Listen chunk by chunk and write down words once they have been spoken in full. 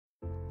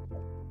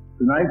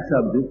Tonight's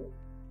subject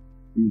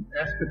is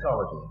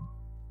eschatology.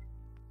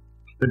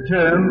 The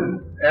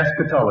term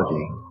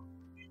eschatology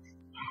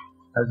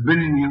has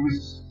been in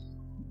use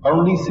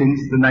only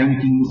since the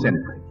 19th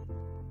century,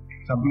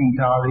 something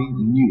entirely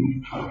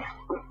new.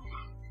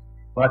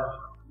 But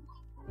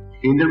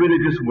in the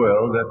religious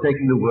world, they're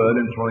taking the word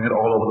and throwing it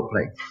all over the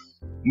place,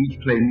 each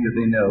claiming that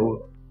they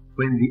know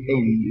when the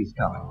end is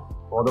coming.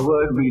 For the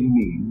word really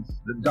means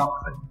the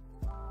doctrine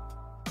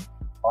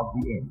of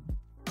the end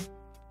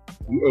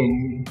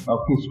of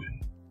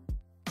history.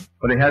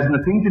 But it has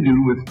nothing to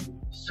do with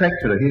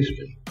secular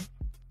history.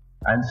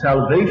 And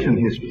salvation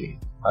history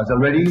has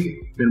already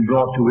been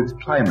brought to its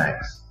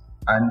climax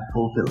and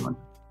fulfillment.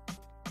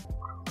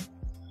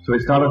 So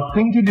it's not a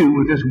thing to do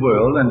with this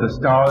world and the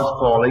stars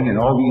falling and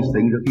all these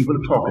things that people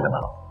are talking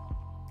about.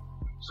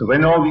 So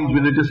when all these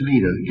religious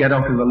leaders get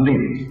out of the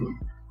limb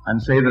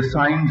and say the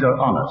signs are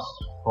on us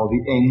for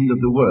the end of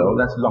the world,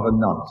 that's a lot of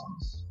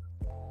nonsense.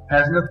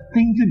 Has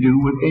nothing to do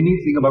with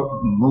anything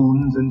about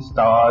moons and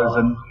stars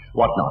and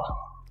whatnot.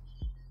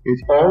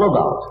 It's all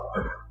about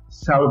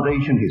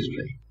salvation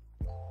history.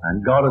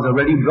 And God has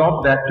already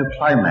brought that to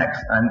climax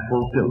and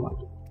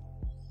fulfillment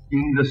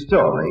in the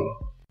story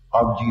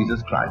of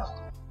Jesus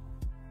Christ.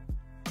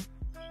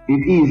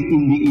 It is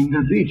in the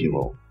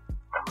individual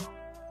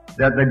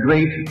that the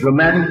great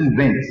dramatic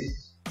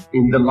events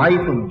in the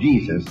life of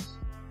Jesus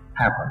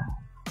happen.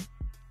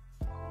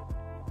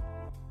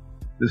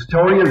 The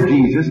story of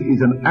Jesus is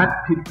an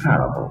acted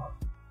parable,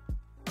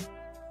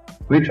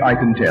 which I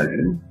can tell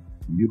you,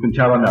 you can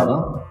tell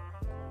another,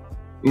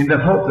 in the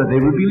hope that they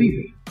will believe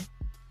it.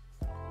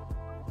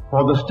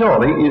 For the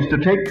story is to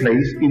take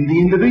place in the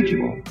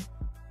individual.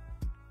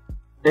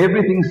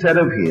 Everything said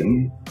of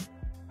him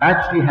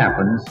actually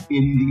happens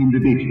in the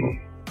individual.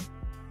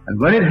 And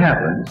when it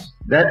happens,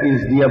 that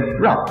is the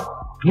abrupt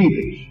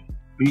cleavage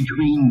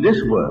between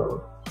this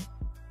world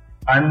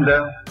and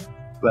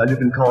you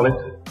can call it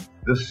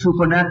the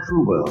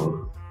supernatural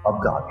world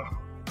of God.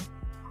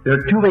 There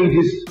are two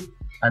ages,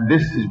 and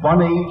this is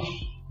one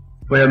age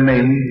where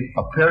men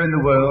appear in the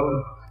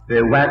world,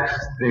 they wax,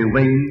 they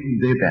wane,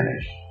 they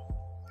vanish.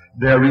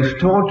 They are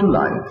restored to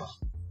life,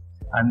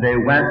 and they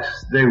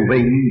wax, they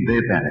wane,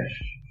 they vanish,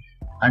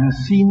 and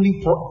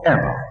seemingly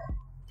forever,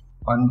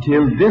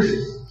 until this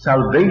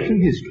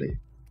salvation history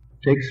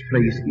takes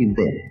place in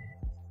them.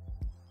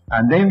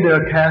 And then they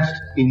are cast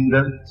in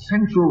the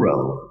central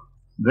role.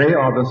 They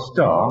are the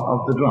star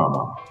of the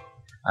drama,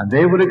 and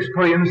they will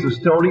experience the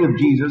story of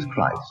Jesus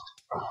Christ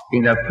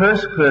in a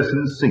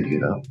first-person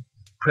singular,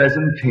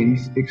 present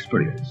tense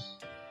experience.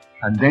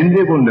 And then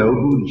they will know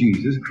who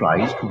Jesus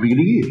Christ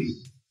really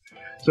is.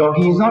 So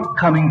he is not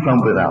coming from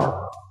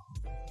without.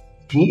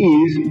 He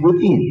is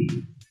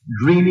within,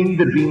 dreaming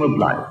the dream of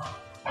life.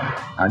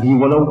 And he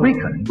will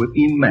awaken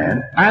within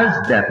man as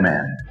that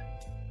man.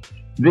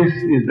 This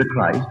is the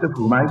Christ of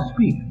whom I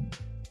speak.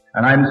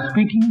 And I am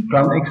speaking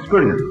from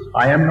experience.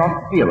 I am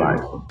not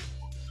theorizing.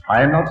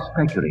 I am not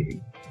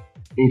speculating.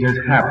 It has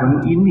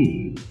happened in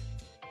me.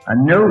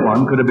 And no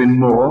one could have been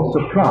more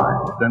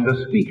surprised than the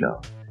speaker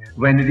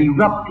when it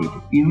erupted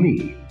in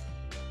me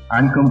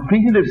and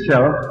completed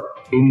itself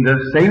in the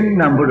same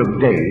number of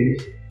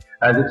days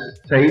as it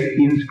says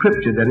in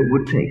Scripture that it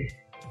would take.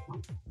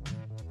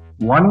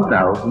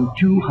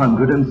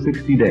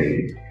 1,260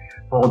 days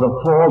for the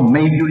four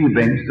major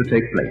events to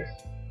take place.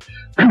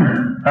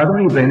 Other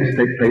events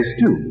take place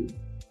too,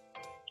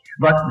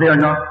 but they are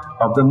not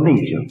of the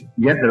major,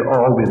 yet they're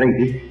all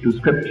related to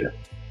Scripture.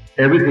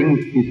 Everything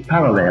is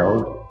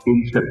paralleled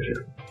in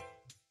Scripture.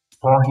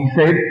 For he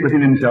said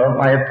within himself,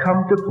 I have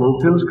come to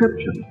fulfill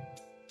Scripture.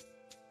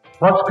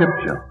 What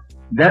Scripture?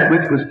 That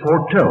which was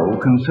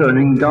foretold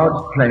concerning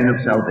God's plan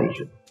of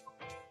salvation.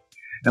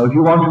 Now, if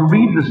you want to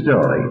read the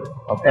story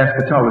of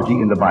eschatology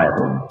in the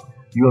Bible,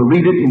 you will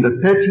read it in the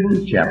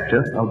 13th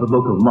chapter of the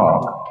book of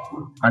Mark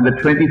and the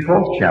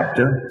 24th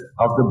chapter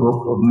of the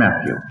book of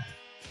Matthew.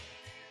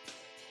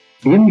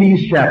 In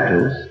these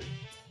chapters,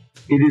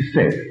 it is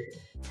said,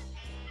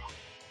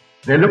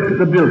 they looked at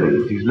the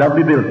buildings, these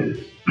lovely buildings,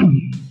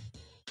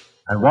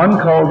 and one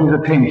called his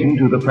attention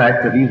to the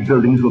fact that these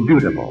buildings were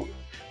beautiful.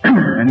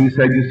 And he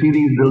said, you see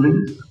these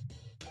buildings?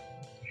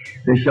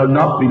 There shall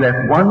not be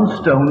left one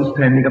stone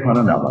standing upon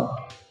another,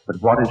 but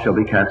what it shall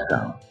be cast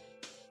down.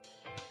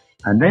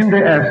 And then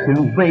they asked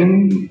him,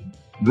 when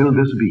will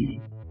this be?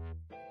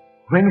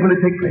 When will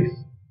it take place?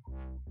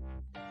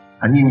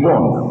 And he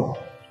warned them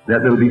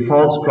that there will be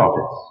false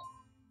prophets,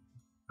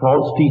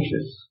 false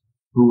teachers,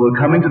 who will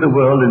come into the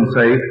world and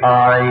say,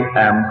 I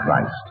am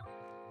Christ.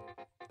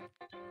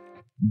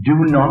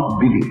 Do not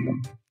believe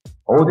them.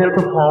 Oh, they'll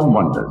perform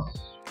wonders,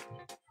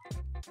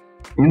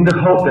 in the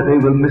hope that they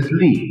will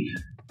mislead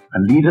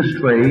and lead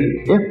astray,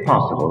 if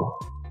possible,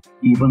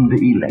 even the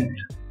elect.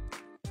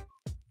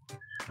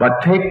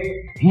 But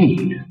take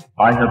heed,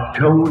 I have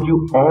told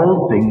you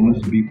all things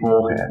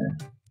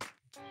beforehand.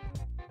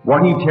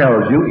 What he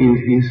tells you is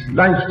his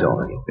life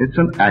story. It's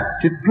an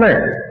acted play,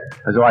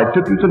 as though I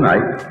took you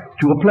tonight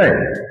to a play.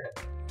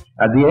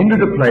 At the end of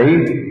the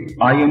play,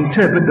 I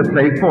interpret the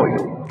play for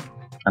you.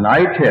 And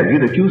I tell you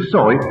that you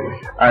saw it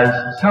as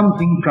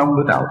something from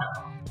without.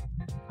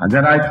 And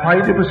then I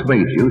try to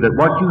persuade you that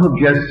what you have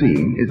just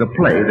seen is a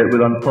play that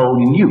will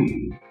unfold in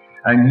you,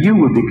 and you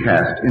will be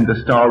cast in the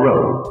star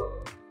role.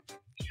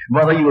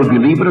 Whether you will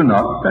believe it or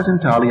not, that's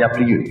entirely up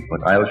to you,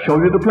 but I'll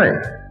show you the play.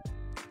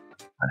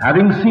 And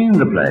having seen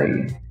the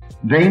play,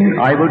 then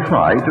I will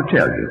try to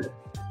tell you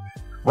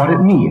what it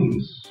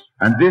means.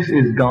 And this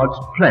is God's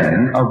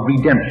plan of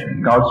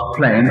redemption, God's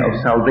plan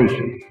of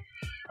salvation.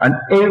 And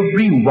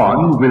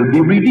everyone will be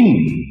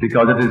redeemed,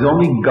 because it is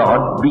only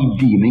God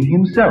redeeming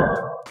himself.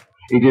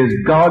 It is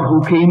God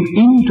who came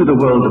into the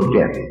world of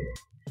death,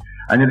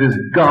 and it is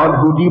God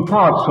who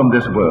departs from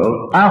this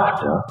world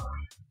after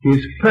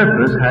his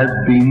purpose has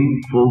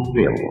been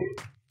fulfilled.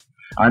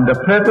 And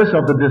the purpose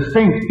of the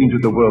descent into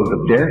the world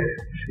of death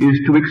is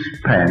to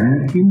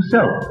expand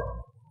himself.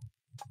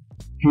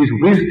 His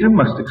wisdom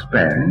must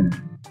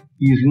expand.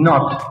 He is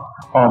not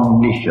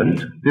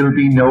omniscient. There will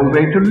be no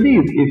way to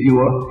live if you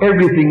are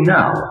everything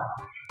now.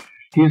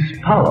 His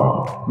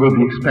power will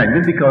be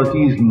expanded because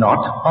he is not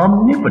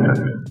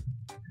omnipotent.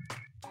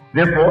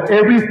 Therefore,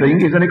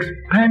 everything is an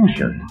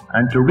expansion,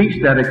 and to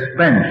reach that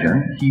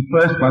expansion, he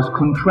first must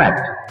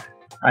contract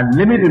and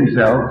limit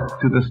himself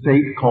to the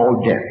state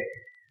called death.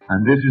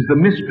 And this is the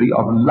mystery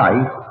of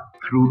life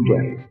through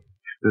death.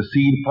 The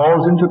seed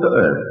falls into the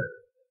earth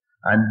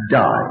and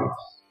dies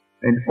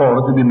in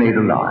order to be made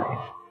alive.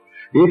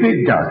 If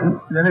it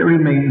doesn't, then it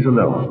remains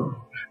alone.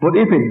 But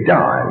if it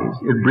dies,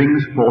 it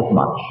brings forth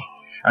much.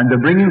 And the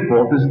bringing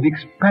forth is the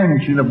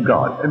expansion of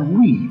God. And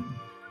we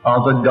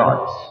are the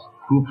gods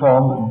who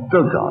form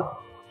the God.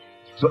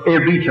 So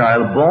every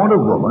child born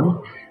of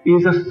woman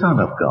is a son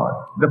of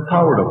God, the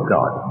power of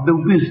God, the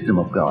wisdom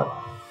of God.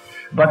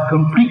 But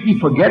completely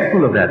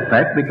forgetful of that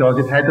fact because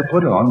it had to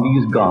put on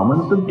these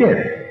garments of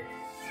death.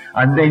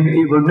 And then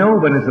it will know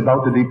when it's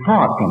about to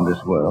depart from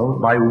this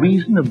world by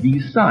reason of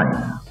these signs.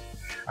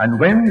 And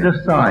when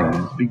the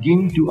signs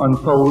begin to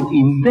unfold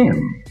in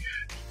them,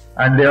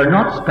 and they are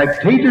not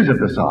spectators of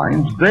the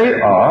signs, they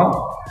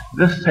are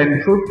the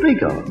central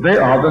figure. They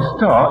are the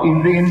star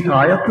in the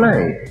entire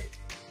play.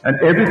 And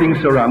everything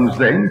surrounds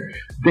them,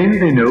 then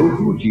they know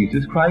who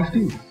Jesus Christ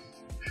is.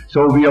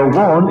 So we are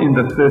warned in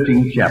the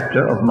 13th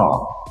chapter of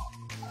Mark.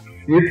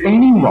 If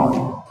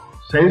anyone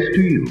says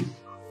to you,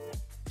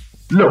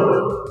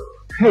 look,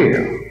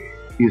 here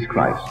is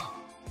Christ,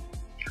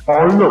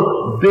 or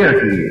look,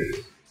 there he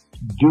is,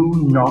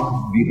 do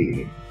not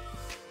believe.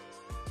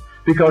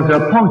 Because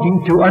they're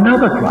pointing to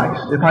another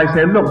Christ. If I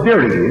say, look,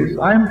 there he is,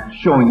 I'm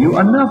showing you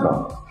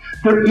another.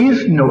 There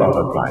is no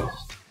other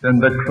Christ than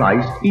the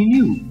Christ in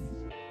you.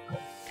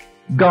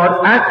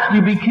 God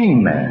actually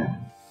became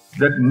man,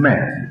 that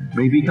man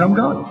may become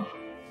God.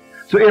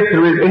 So if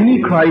there is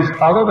any Christ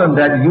other than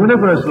that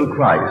universal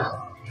Christ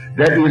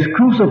that is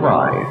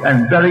crucified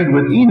and buried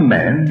within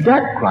man,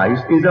 that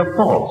Christ is a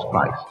false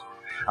Christ.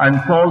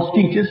 And false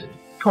teachers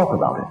talk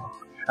about it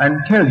and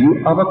tell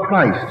you of a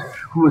Christ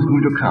who is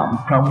going to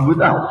come from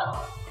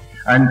without,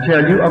 and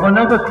tell you of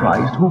another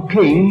Christ who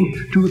came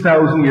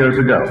 2,000 years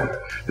ago.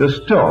 The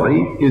story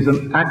is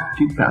an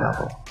active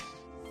parable.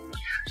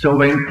 So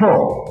when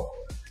Paul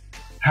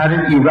had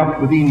it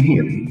erupt within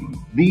him,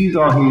 these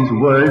are his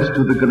words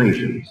to the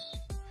Galatians.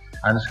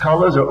 And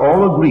scholars are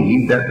all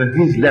agreed that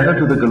his letter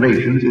to the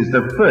Galatians is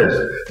the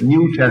first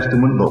New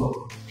Testament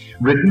book,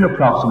 written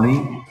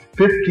approximately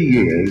 50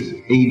 years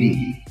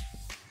AD.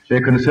 They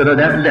consider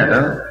that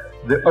letter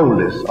the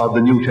oldest of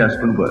the New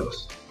Testament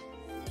works.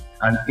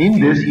 And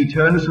in this he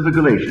turns to the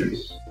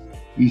Galatians.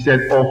 He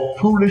said, "O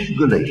foolish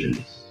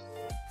Galatians,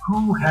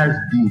 who has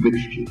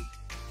bewitched you?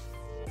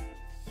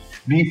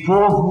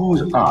 Before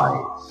whose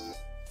eyes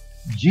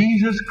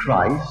Jesus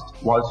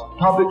Christ was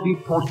publicly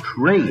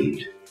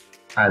portrayed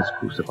as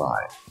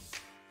crucified.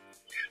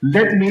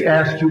 Let me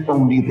ask you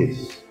only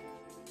this.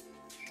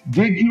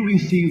 Did you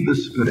receive the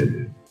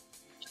Spirit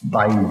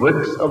by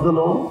works of the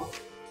law,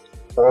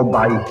 or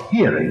by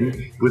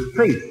hearing with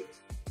faith?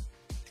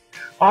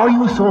 Are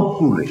you so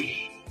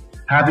foolish,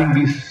 having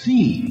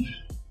received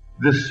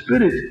the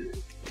Spirit,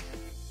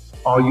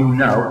 are you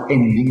now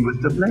ending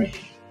with the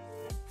flesh?"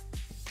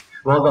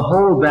 Well, the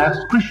whole vast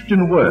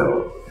Christian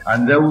world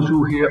and those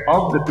who hear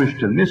of the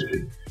Christian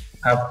mystery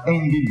have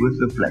ended with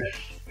the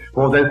flesh,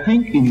 for they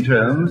think in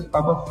terms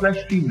of a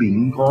fleshly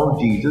being called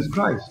Jesus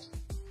Christ.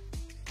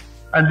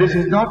 And this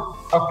is not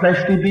a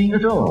fleshly being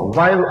at all.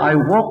 While I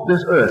walk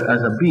this earth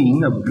as a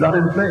being of blood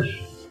and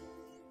flesh,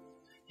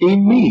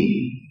 in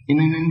me, in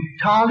an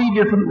entirely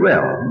different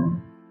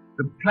realm,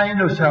 the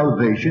plan of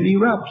salvation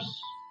erupts,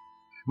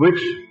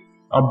 which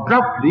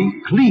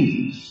abruptly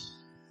cleaves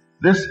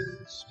this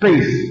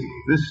space,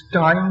 this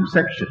time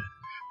section,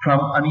 from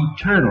an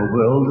eternal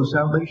world of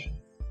salvation.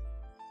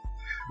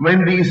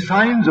 When these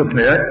signs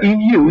appear in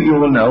you, you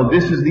will know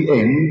this is the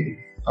end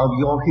of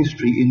your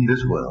history in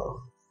this world.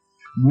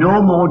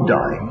 No more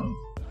dying,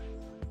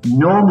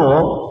 no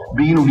more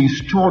being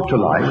restored to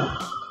life,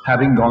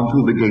 having gone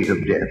through the gate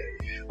of death,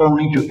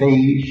 only to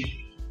age,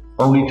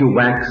 only to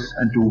wax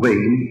and to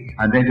wane,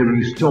 and then to be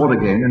restored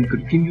again and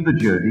continue the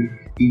journey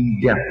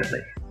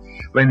indefinitely.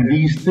 When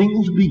these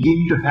things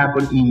begin to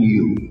happen in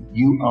you,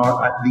 you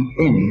are at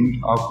the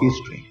end of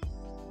history.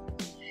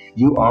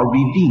 You are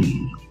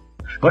redeemed.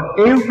 But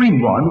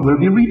everyone will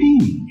be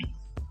redeemed.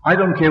 I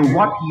don't care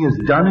what he has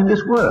done in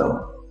this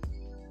world.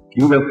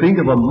 You will think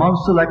of a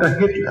monster like a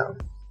Hitler,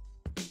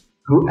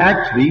 who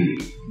actually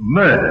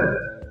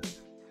murdered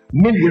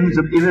millions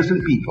of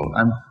innocent people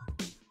and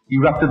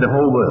erupted the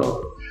whole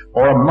world.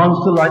 Or a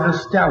monster like a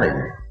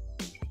Stalin.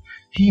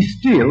 He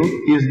still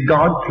is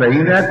God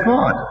playing that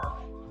part.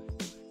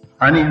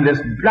 And in this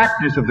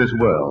blackness of this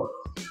world,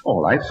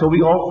 all right, so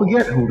we all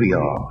forget who we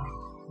are.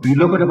 We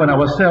look upon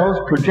ourselves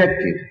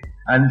projected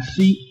and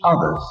see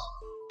others,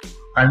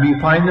 and we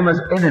find them as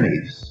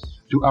enemies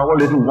to our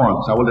little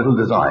wants, our little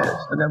desires,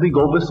 and then we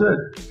go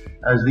berserk,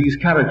 as these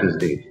characters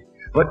did.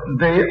 But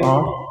they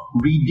are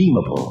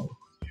redeemable.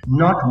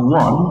 Not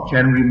one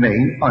can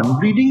remain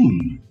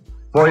unredeemed,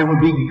 for it would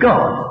be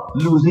God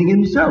losing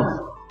himself.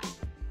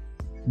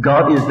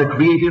 God is the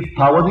creative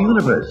power of the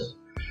universe,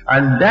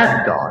 and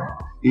that God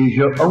is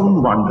your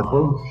own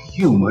wonderful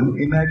human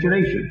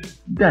imagination.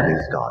 That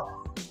is God.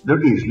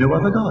 There is no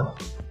other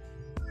God.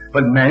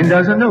 But man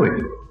doesn't know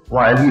it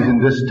while he's in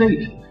this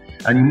state,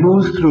 and he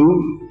moves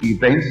through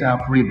events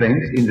after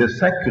events in the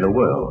secular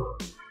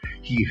world.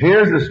 He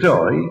hears the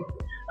story,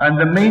 and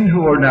the men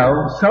who are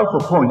now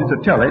self-appointed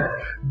to tell it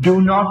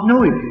do not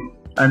know it,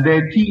 and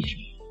they teach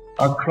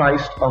a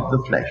Christ of the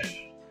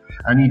flesh.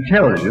 And he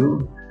tells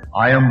you,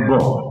 I am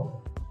born,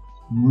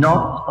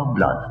 not of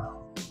blood,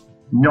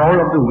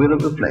 nor of the will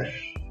of the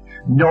flesh,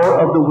 nor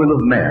of the will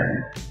of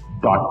man,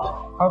 but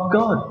of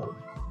God.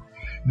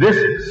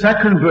 This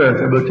second birth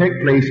that will take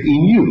place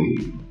in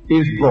you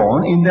is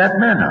born in that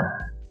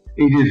manner.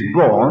 It is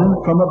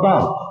born from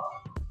above.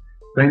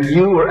 When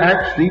you were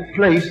actually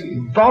placed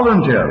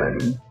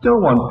voluntarily, no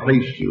one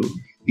placed you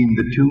in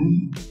the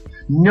tomb.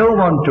 No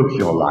one took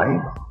your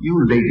life.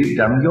 You laid it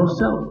down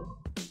yourself.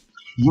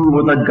 You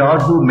were the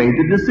God who made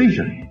the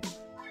decision.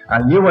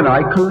 And you and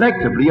I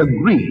collectively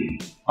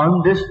agreed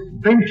on this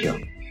venture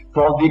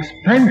for the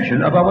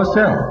expansion of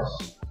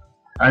ourselves.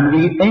 And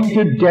we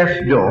entered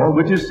death's door,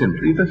 which is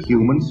simply the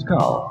human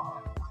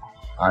skull.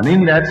 And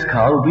in that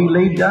skull we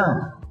laid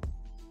down.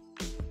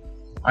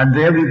 And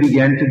there we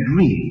began to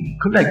dream,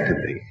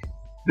 collectively,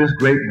 this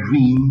great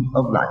dream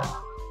of life.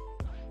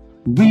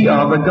 We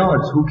are the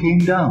gods who came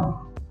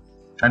down.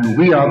 And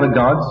we are the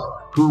gods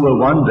who will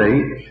one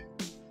day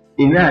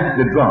enact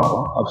the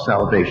drama of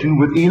salvation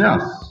within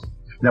us.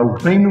 Now,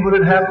 when will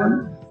it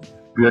happen?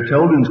 We are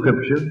told in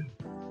Scripture,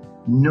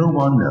 no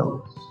one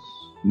knows.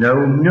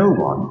 No, no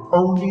one,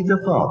 only the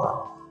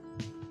Father.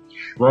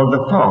 Well,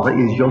 the Father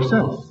is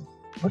yourself,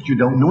 but you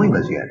don't know him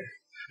as yet.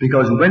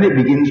 Because when it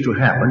begins to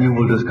happen, you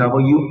will discover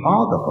you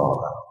are the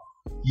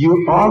Father.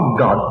 You are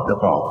God the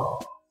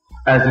Father.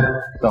 As if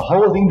the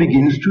whole thing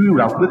begins to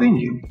erupt within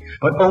you.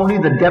 But only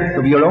the depth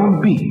of your own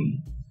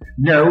being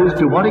knows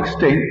to what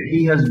extent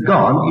he has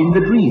gone in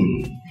the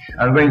dream.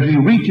 And when he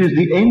reaches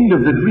the end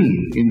of the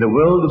dream in the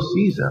world of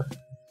Caesar,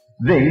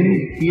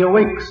 then he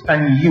awakes,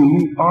 and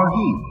you are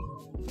he.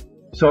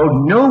 So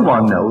no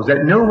one knows,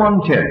 that no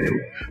one tells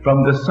you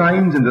from the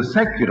signs in the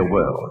secular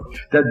world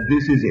that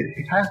this is it.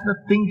 It has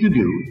nothing to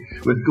do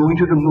with going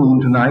to the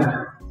moon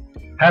tonight.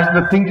 Has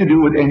nothing to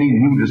do with any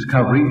new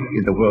discovery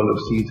in the world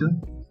of Caesar.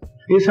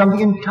 It's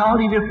something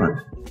entirely different.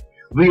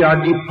 We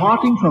are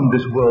departing from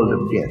this world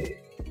of death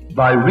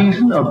by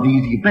reason of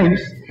these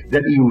events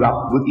that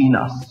erupt within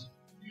us.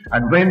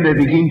 And when they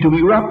begin to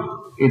erupt,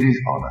 it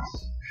is on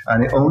us.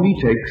 And it only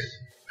takes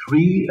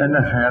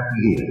 3.5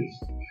 years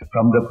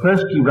from the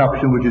first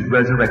eruption, which is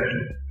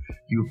resurrection.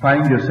 You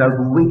find yourself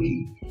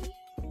waking.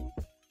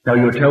 Now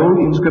you're told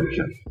in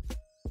Scripture,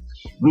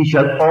 we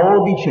shall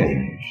all be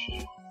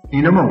changed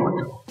in a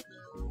moment.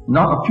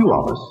 Not a few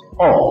of us,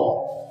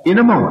 all, in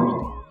a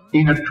moment,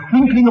 in a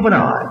twinkling of an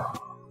eye,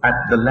 at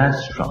the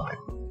last trumpet.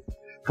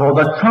 For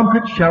the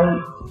trumpet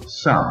shall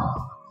sound,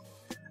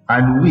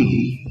 and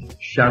we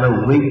shall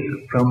awake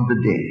from the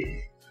dead.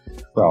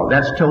 Well,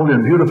 that's told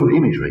in beautiful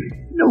imagery.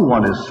 No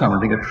one is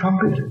sounding a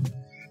trumpet.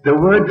 The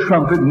word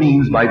trumpet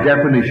means, by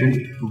definition,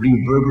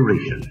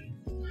 reverberation.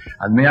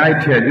 And may I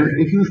tell you,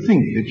 if you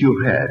think that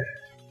you've had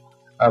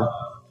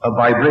a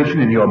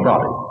vibration in your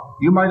body,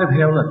 you might have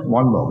held at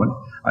one moment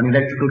an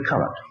electrical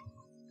current.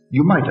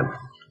 You might have,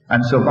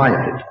 and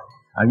survived it.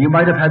 And you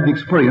might have had the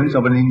experience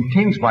of an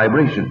intense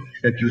vibration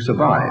that you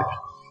survived.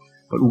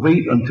 But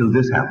wait until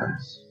this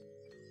happens.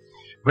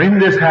 When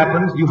this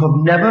happens, you have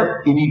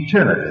never in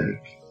eternity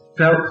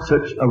felt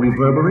such a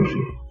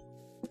reverberation.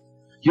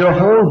 Your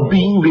whole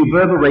being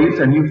reverberates,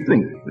 and you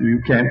think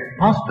you can't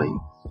possibly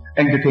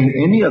entertain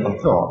any other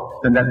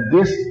thought than that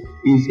this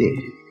is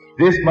it.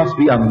 This must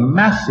be a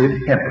massive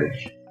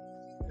hemorrhage.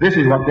 This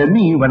is what they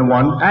mean when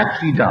one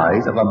actually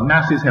dies of a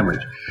massive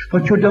hemorrhage.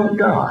 But you don't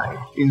die.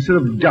 Instead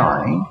of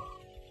dying,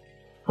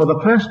 for the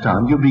first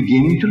time you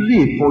begin to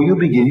live, or you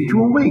begin to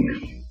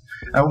awake.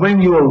 And when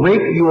you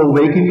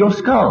awake in your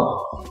skull,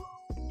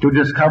 to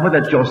discover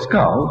that your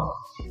skull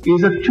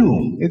is a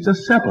tomb. It's a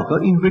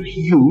sepulchre in which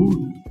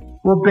you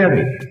were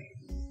buried.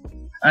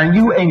 and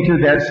you enter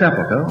that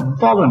sepulchre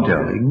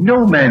voluntarily.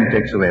 No man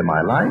takes away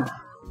my life.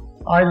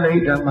 I lay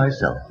it down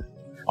myself.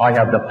 I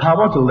have the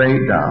power to lay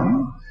it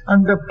down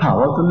and the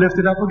power to lift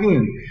it up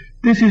again.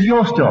 This is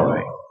your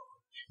story.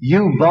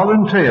 You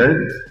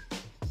volunteered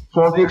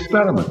for the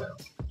experiment,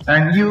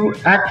 and you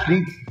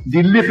actually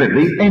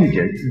deliberately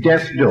entered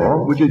death's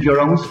door, which is your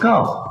own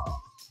skull.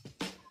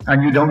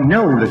 And you don't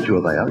know that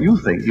you're there. You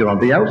think you're on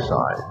the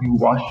outside. You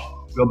wash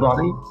your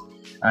body,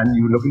 and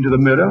you look into the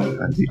mirror,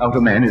 and the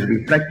outer man is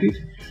reflected,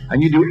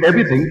 and you do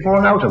everything for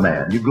an outer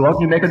man. You go out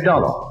and you make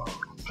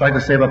 $1, try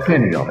to save a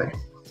penny of it,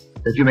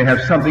 that you may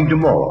have something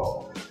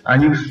tomorrow.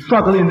 And you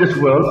struggle in this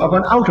world of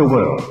an outer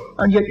world,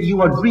 and yet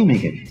you are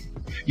dreaming it.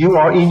 You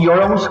are in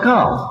your own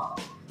skull.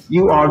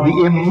 You are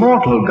the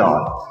immortal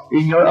God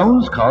in your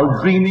own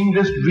skull, dreaming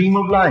this dream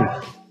of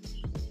life.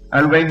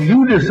 And when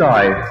you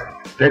decide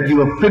that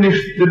you have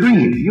finished the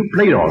dream, you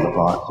played all the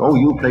parts. Oh,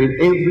 you played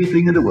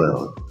everything in the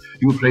world.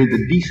 You played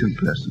the decent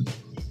person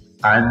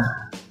and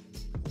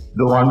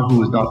the one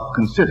who is not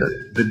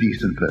considered the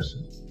decent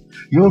person.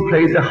 You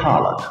played the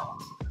harlot,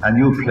 and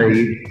you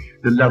played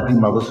the lovely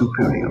Mother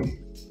Superior.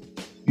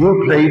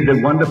 You played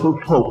the wonderful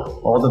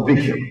Pope or the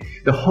Bishop,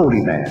 the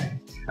holy man,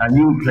 and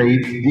you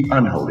played the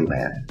unholy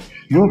man.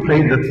 You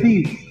played the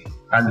thief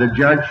and the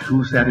judge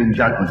who sat in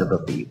judgment of the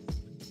thief.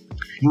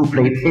 You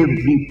played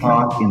every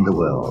part in the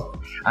world,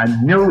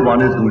 and no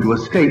one is going to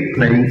escape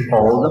playing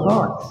all the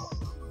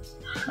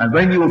parts. And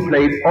when you have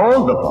played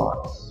all the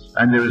parts,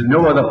 and there is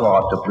no other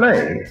part to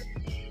play,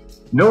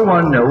 no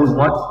one knows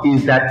what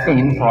is that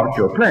end part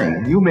you're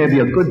playing. You may be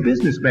a good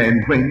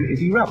businessman when it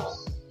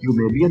erupts. You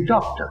may be a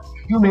doctor.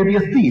 You may be a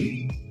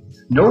thief.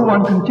 No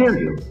one can tell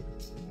you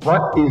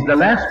what is the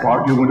last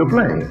part you're going to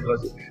play,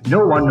 because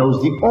no one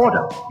knows the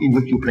order in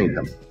which you played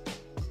them.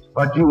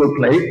 But you will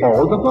play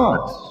all the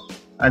parts,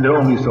 and there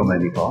are only so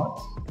many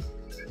parts.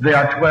 There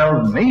are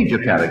 12 major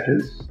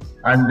characters,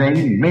 and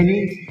then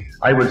many,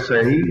 I would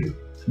say,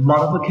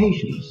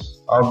 modifications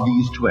of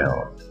these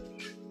 12.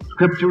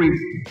 Scripture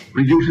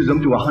reduces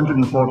them to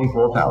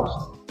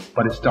 144,000,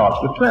 but it starts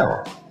with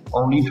 12,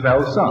 only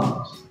 12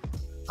 sons.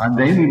 And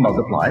then we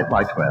multiply it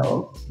by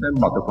 12, then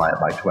multiply it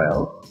by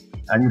 12,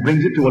 and it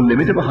brings it to a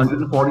limit of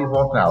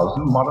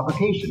 144,000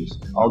 modifications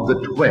of the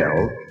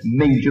 12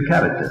 major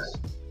characters.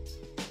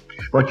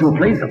 But you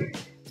play them.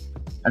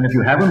 And if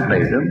you haven't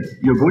played them,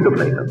 you're going to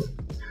play them,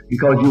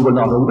 because you will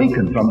not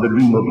awaken from the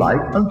dream of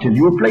life until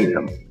you have played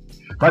them.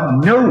 But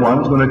no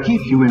one's going to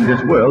keep you in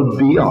this world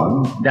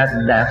beyond that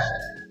last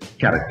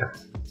character.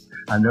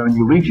 And when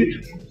you reach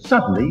it,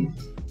 suddenly,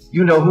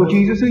 you know who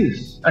Jesus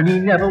is, and he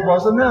never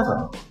was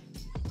another.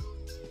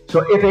 So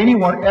if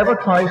anyone ever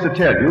tries to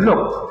tell you,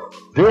 look,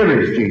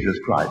 there is Jesus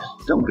Christ,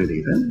 don't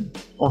believe him.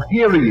 Or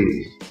here he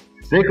is.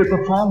 They could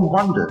perform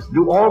wonders,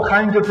 do all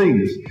kinds of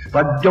things,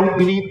 but don't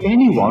believe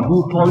anyone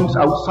who points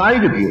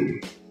outside of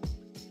you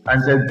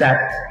and says that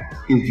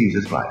is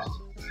Jesus Christ.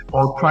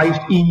 For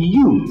Christ in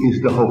you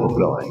is the hope of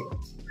glory.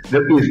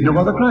 There is no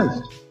other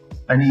Christ,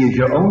 and he is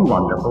your own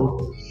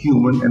wonderful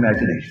human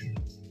imagination.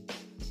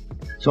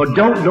 So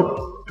don't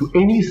look to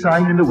any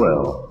sign in the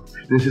world.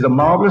 This is a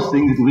marvelous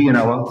thing that we in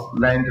our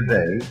land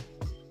today,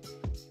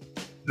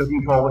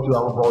 looking forward to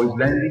our boys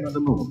landing on the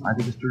moon. I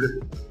think it's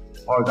terrific.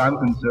 As far as I'm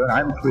concerned,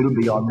 I'm thrilled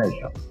beyond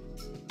measure.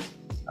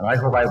 And I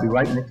hope I'll be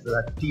right next to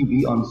that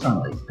TV on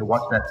Sunday to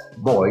watch that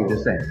boy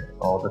descend,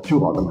 or the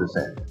two of them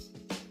descend.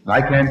 And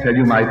I can't tell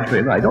you my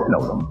thrill, I don't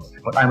know them,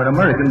 but I'm an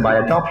American by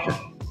adoption,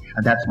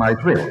 and that's my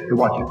thrill, to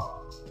watch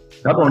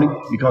it. Not only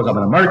because I'm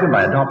an American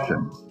by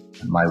adoption,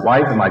 and my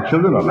wife and my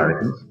children are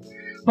Americans,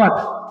 but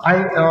I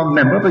am a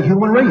member of the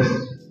human race.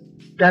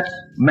 That's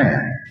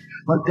man.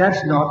 But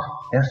that's not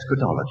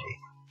eschatology.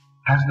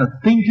 Has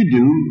nothing to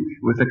do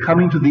with the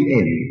coming to the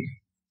end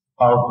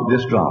of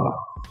this drama.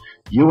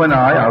 You and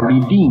I are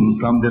redeemed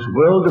from this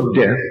world of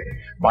death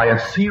by a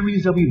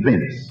series of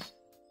events.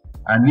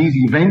 And these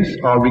events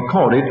are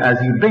recorded as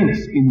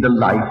events in the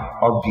life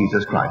of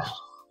Jesus Christ.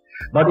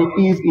 But it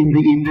is in the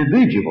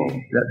individual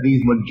that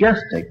these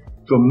majestic,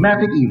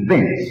 dramatic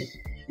events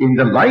in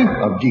the life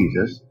of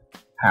Jesus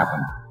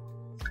happen.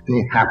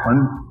 They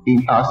happen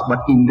in us, but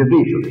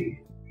individually.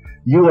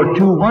 You are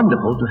too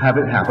wonderful to have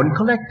it happen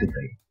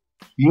collectively.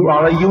 You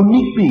are a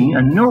unique being,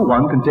 and no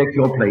one can take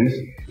your place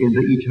in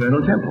the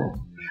eternal temple.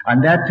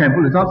 And that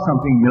temple is not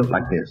something built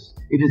like this.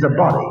 It is a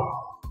body.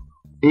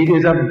 It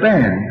is a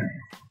man,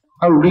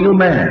 a real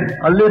man,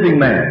 a living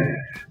man,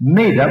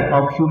 made up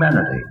of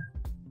humanity.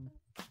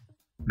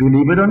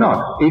 Believe it or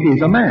not, it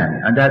is a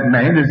man, and that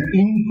man is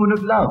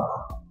infinite love.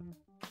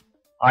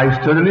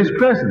 I stood in his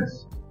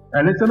presence,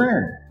 and it's a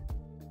man.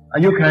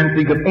 And you can't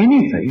think of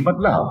anything but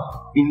love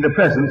in the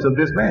presence of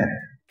this man.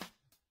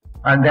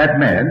 And that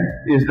man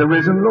is the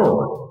risen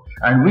Lord.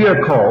 And we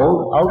are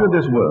called out of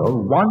this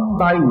world, one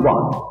by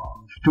one,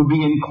 to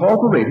be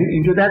incorporated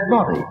into that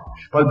body.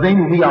 But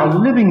then we are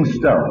living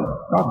stones,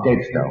 not dead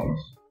stones.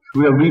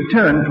 We are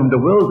returned from the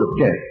world of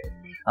death.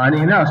 And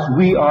in us,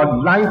 we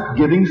are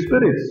life-giving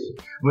spirits.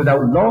 Without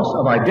loss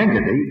of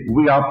identity,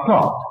 we are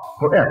part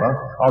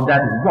forever of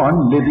that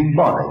one living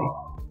body.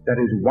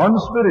 There is one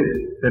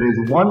Spirit, there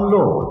is one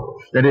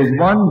Lord, there is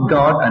one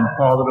God and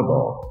Father of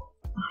all.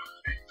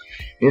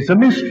 It's a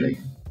mystery,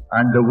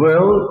 and the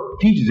world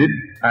teaches it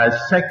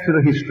as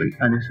secular history,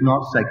 and it's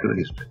not secular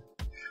history.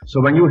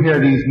 So when you hear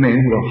these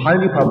men who are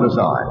highly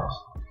publicized,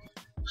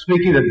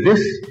 speaking that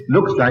this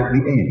looks like the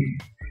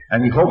end,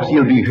 and he hopes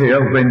he'll be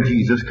here when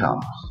Jesus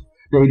comes,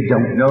 they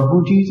don't know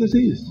who Jesus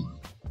is.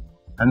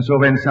 And so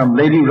when some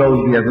lady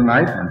rose the other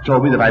night and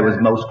told me that I was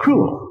most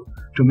cruel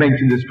to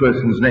mention this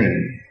person's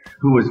name,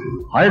 who was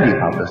highly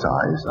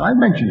publicized, I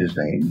mentioned his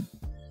name,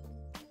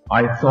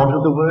 I thought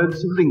of the words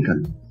of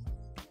Lincoln.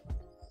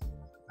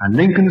 And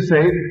Lincoln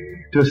said,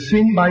 to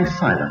sin by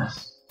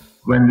silence,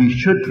 when we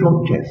should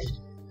protest,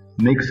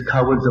 makes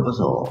cowards of us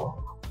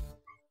all.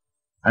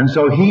 And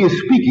so he is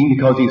speaking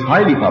because he's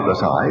highly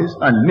publicized,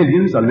 and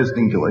millions are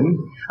listening to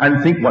him,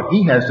 and think what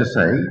he has to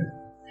say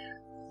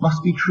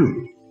must be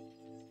true.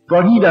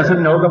 But he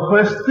doesn't know the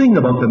first thing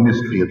about the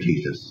mystery of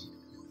Jesus.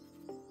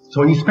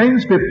 So he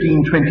spends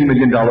 $15–20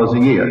 million a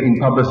year in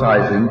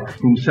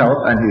publicizing himself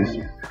and his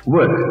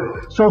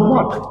work. So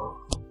what?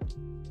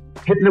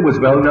 Hitler was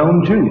well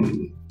known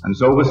too, and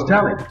so was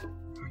Stalin.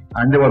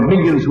 And there were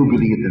millions who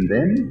believed in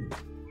them,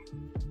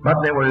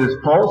 but they were as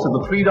false as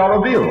the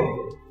 $3 bill.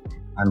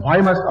 And why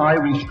must I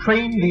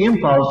restrain the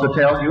impulse to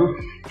tell you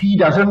he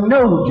doesn't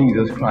know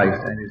Jesus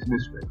Christ and his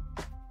mystery?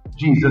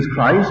 Jesus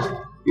Christ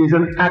is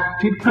an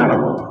acted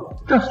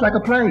parable, just like a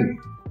play.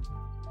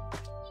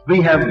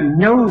 We have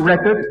no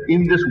record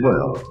in this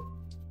world.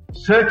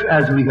 Search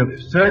as we have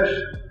searched,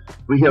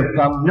 we have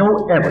found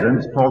no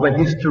evidence for the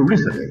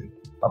historicity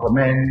of a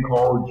man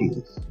called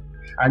Jesus.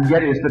 And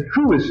yet it's the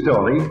truest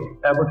story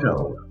ever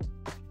told.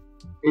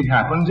 It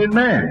happens in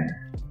man.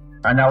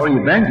 And our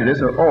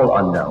evangelists are all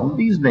unknown.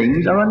 These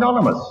names are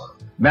anonymous.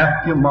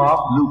 Matthew, Mark,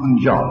 Luke,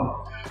 and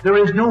John. There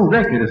is no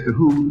record as to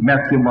who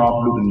Matthew, Mark,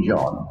 Luke, and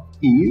John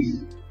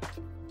is,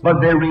 but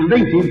they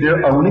related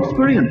their own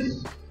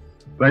experience.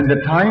 When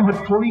the time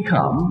had fully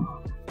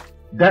come,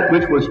 that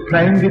which was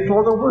planned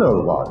before the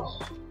world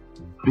was,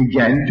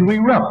 began to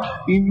erupt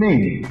in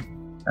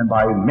men. And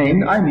by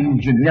men, I mean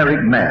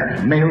generic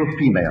man, male,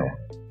 female.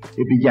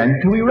 It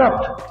began to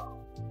erupt.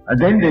 And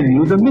then they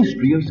knew the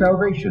mystery of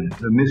salvation,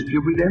 the mystery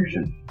of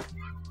redemption.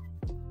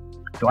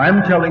 So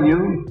I'm telling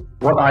you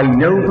what I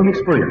know from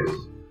experience.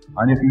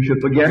 And if you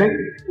should forget it,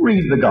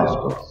 read the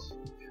Gospels.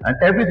 And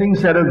everything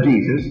said of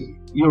Jesus,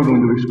 you're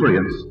going to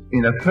experience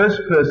in a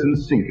first-person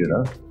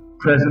singular,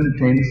 present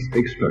tense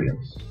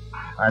experience.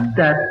 And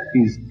that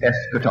is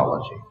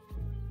eschatology.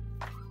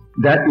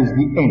 That is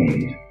the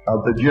end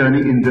of the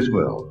journey in this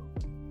world.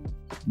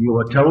 You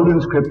are told in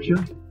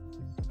Scripture,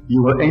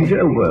 you will enter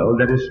a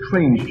world that is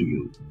strange to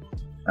you,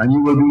 and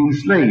you will be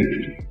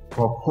enslaved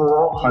for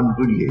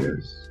 400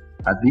 years.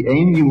 At the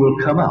end you will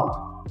come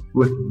out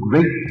with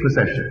great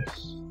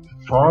possessions,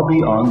 far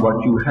beyond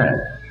what you had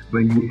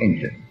when you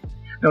entered.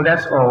 Now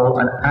that's all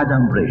an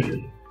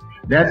adumbration.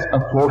 That's a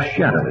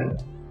foreshadowing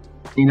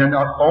in a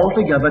not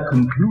altogether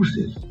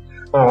conclusive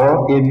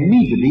or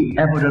immediately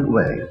evident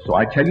way. So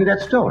I tell you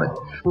that story.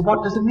 Well,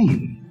 what does it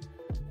mean?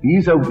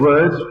 These are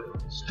words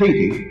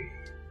stated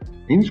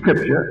in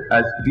Scripture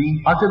as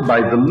being uttered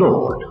by the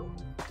Lord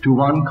to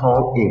one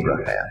called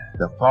Abraham,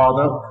 the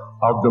father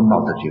of the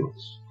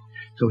multitudes.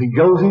 So he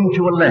goes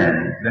into a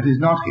land that is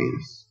not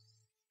his,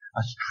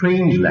 a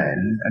strange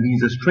land, and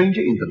he's a stranger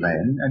in the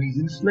land, and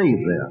he's enslaved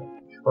there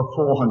for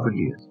 400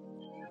 years.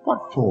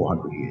 What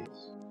 400 years?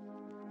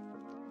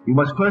 You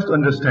must first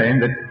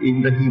understand that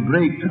in the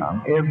Hebraic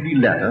tongue, every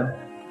letter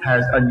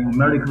has a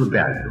numerical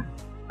value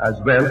as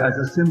well as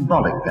a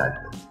symbolic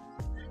value.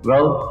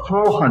 Well,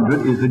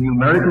 400 is the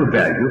numerical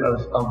value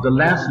of the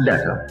last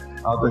letter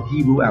of the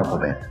Hebrew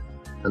alphabet,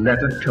 the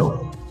letter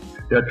Tov.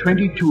 There are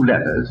 22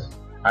 letters,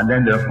 and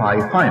then there are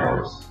 5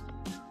 finals,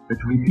 which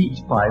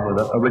repeats 5 of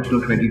the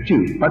original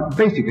 22. But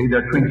basically,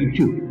 there are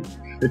 22.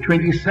 The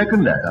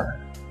 22nd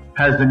letter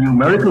has the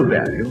numerical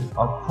value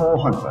of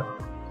 400.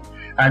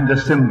 And the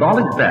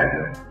symbolic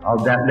value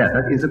of that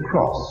letter is a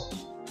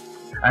cross.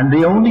 And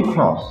the only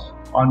cross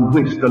on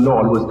which the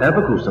Lord was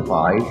ever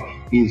crucified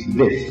is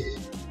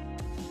this.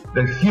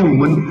 The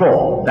human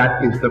form,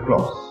 that is the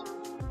cross.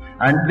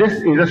 And this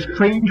is a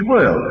strange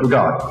world to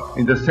God.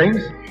 In the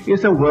sense,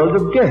 it's a world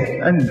of death,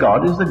 and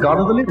God is the God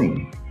of the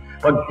living.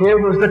 But here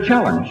was the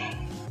challenge,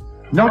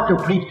 not to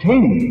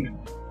pretend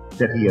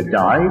that he had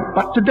died,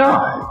 but to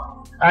die,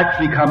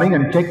 actually coming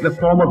and take the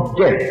form of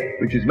death,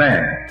 which is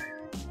man,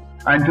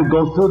 and to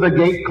go through the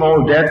gate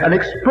called death and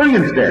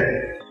experience death,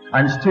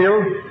 and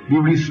still be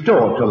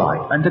restored to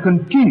life, and to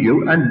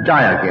continue and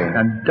die again,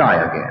 and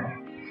die again.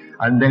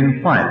 And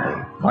then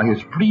finally, by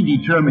his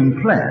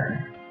predetermined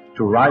plan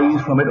to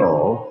rise from it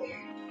all,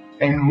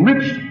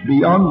 enriched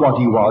beyond what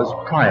he was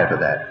prior to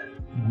that,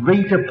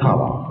 greater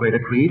power, greater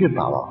creative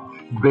power,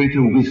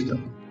 greater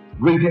wisdom,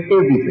 greater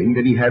everything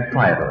that he had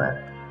prior to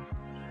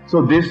that.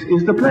 So this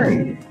is the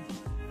play.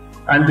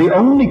 And the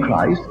only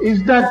Christ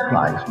is that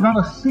Christ,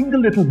 not a single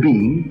little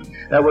being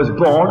that was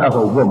born of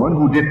a woman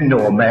who didn't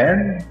know a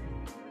man.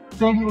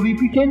 Then he will be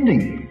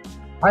pretending.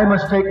 I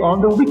must take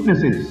on the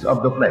weaknesses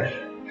of the flesh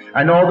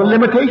and all the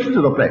limitations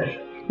of the flesh.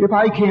 If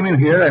I came in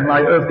here and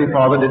my earthly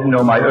father didn't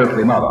know my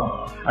earthly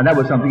mother, and that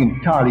was something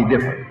entirely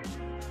different,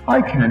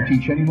 I can't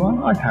teach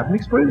anyone. I haven't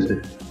experienced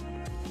it.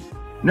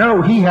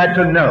 No, he had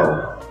to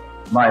know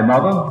my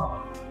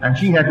mother, and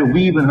she had to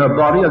weave in her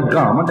body a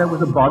garment that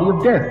was a body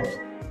of death,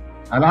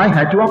 and I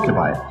had to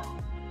occupy it.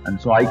 And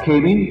so I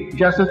came in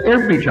just as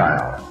every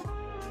child.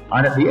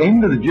 And at the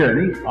end of the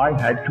journey, I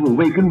had to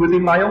awaken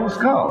within my own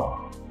skull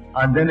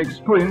and then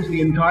experience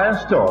the entire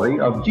story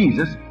of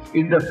Jesus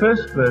in the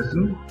first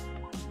person,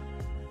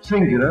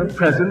 singular,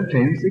 present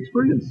tense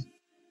experience.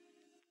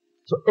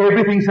 So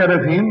everything said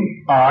of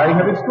him, I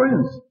have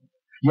experienced.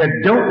 Yet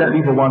don't let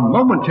me for one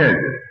moment tell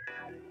you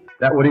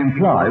that would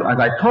imply, as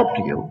I talk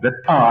to you, that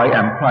I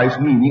am Christ,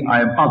 meaning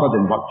I am other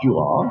than what you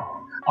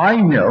are. I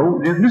know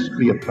the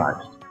mystery of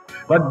Christ.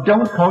 But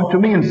don't point to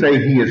me and say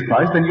he is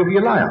Christ, then you'll be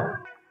a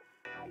liar.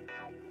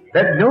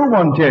 Let no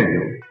one tell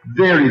you,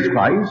 there is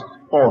Christ,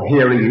 or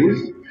here he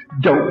is.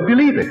 Don't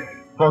believe it.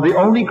 For the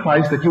only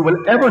Christ that you will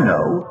ever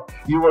know,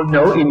 you will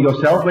know in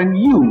yourself when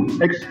you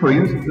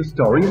experience the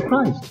story of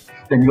Christ.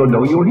 Then you'll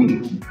know you're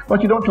he.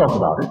 But you don't talk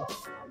about it.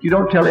 You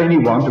don't tell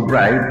anyone to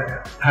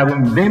brag,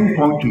 having them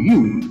point to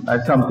you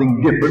as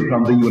something different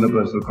from the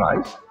universal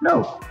Christ.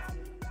 No.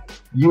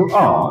 You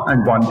are,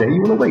 and one day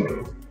you will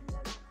awaken.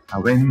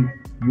 And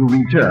when you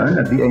return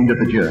at the end of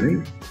the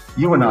journey,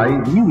 you and I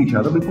knew each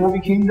other before we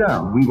came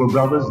down. We were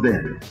brothers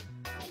then,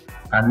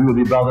 and we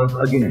will be brothers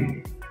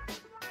again.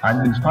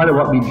 And in spite of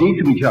what we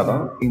did to each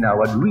other in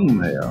our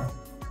dream here,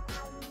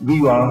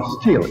 we are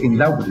still in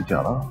love with each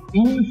other,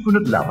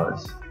 infinite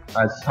lovers,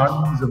 as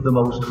sons of the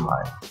Most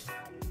High.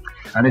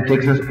 And it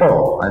takes us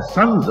all, as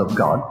sons of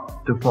God,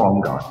 to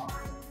form God.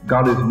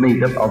 God is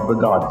made up of the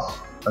gods,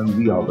 and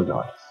we are the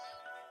gods.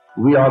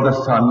 We are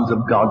the sons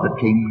of God that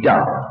came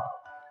down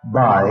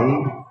by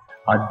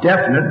a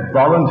definite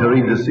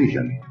voluntary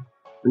decision.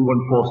 We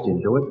weren't forced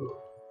into it.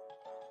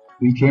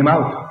 We came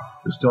out.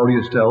 The story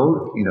is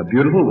told in a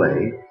beautiful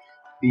way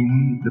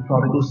in the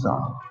prodigal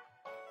son.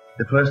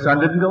 The first son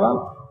didn't go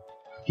out.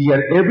 He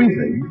had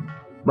everything,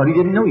 but he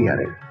didn't know he had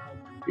it.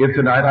 If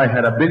tonight I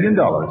had $1 billion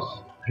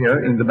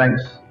here in the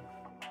banks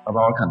of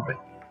our country,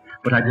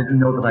 but I didn't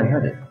know that I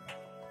had it.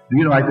 Do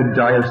you know I could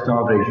die of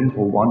starvation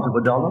for want of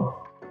 $1?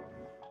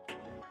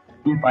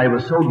 If I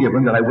was so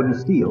given that I wouldn't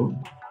steal,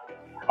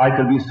 I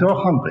could be so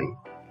hungry,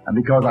 and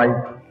because I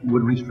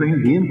would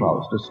restrain the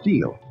impulse to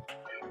steal,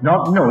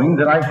 not knowing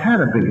that I had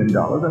 $1 billion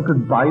and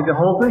could buy the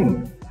whole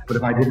thing. But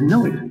if I didn't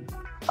know it,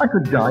 I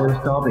could die of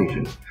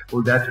starvation.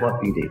 Well, that's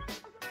what we did.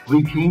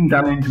 We came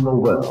down into a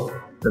world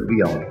that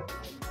we owned,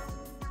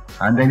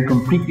 and then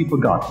completely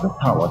forgot the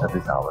power that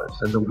is ours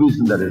and the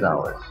wisdom that is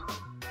ours.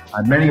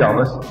 And many of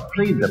us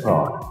played the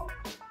part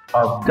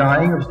of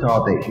dying of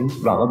starvation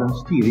rather than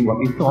stealing what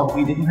we thought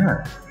we didn't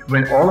have,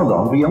 when all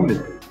along we owned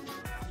it.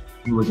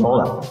 It was all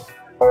ours,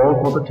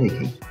 all for the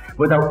taking,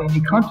 without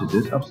any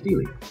consciousness of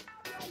stealing.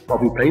 But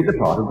we played the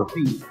part of the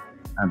thief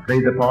and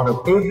played the part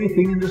of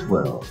everything in this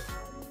world.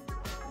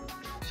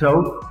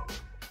 So,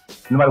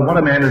 no matter what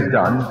a man has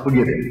done,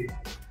 forgive him.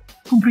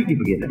 Completely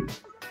forgive him.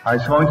 I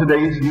saw in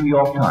today's New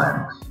York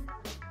Times,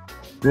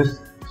 this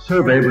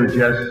survey was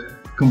just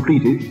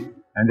completed,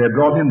 and they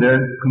brought in their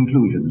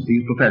conclusions,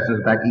 these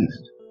professors back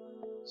east.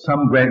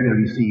 Some grant they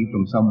received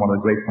from some one of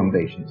the great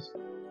foundations.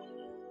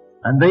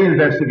 And they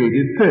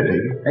investigated 30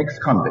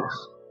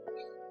 ex-convicts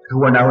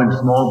who are now in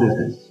small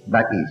business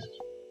back east,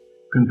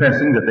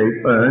 confessing that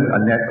they've earned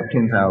a net of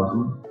 $10,000,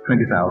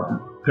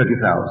 $20,000,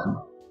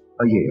 $30,000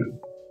 a year.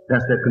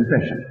 That's their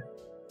confession.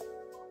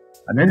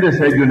 And then they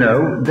said, you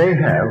know, they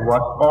have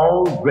what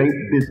all great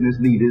business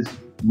leaders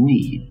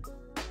need.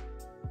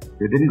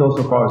 They didn't go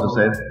so far as to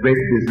say great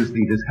business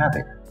leaders have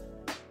it,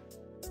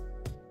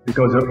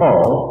 because they're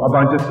all a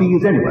bunch of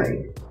thieves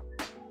anyway.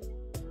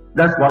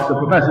 That's what the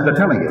professors are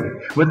telling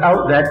you.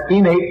 Without that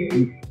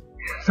innate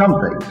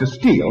something to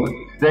steal,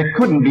 there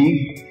couldn't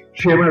be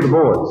chairman of the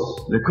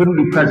boards, there couldn't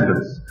be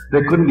presidents,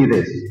 there couldn't be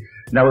this.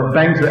 Now if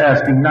banks are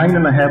asking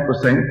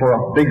 9.5% for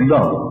a big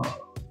loan,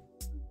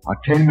 a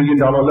 $10 million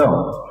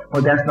loan,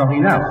 well, that's not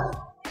enough.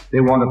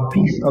 They want a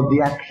piece of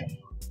the action.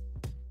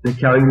 They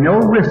carry no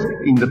risk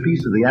in the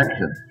piece of the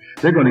action.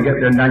 They're going to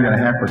get their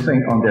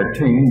 9.5% on their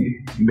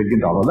 $10 million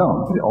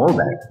loan. All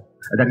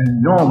that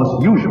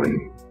enormous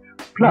usury.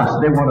 Plus,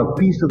 they want a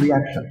piece of the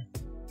action.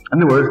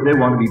 In other words, they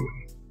want to be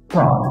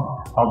part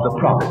of the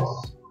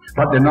profits.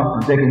 But they're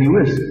not taking any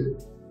risk.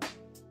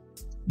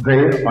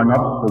 They are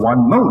not for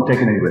one moment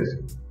taking any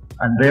risk.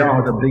 And they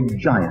are the big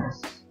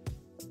giants.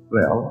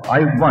 Well,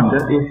 I wonder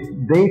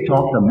if they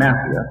taught the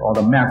mafia, or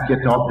the mafia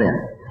taught them.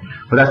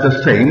 But that's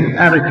the same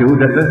attitude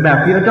that the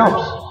mafia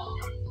adopts.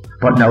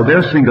 But now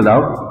they're singled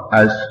out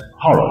as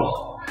horrors.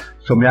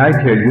 So may I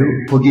tell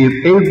you, forgive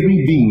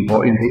every being,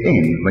 for in the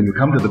end, when you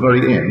come to the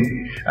very end,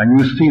 and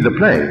you see the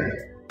play,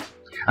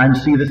 and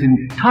see this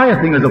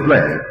entire thing as a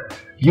play,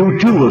 you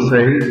too will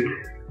say,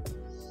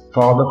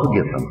 Father,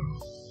 forgive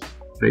them.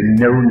 They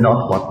know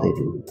not what they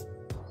do.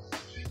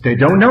 They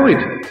don't know it.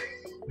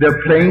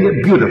 They're playing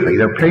it beautifully.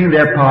 They're playing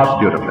their parts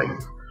beautifully.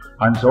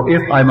 And so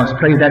if I must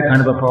play that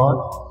kind of a part,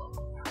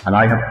 and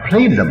I have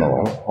played them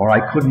all, or I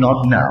could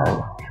not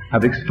now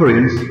have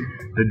experienced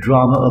the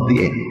drama of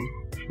the end.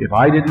 If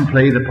I didn't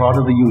play the part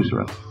of the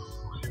usurer,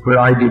 where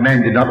I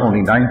demanded not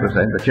only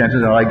 9%, the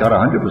chances are I got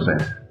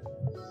 100%,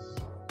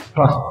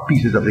 plus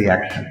pieces of the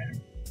action.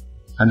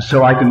 And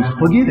so I can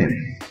forgive him.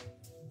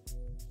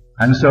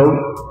 And so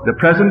the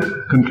present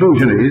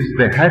conclusion is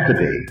there had to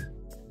be.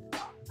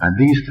 And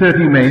these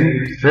 30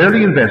 men,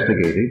 thoroughly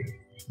investigated,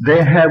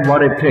 they have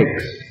what it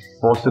takes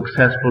for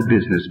successful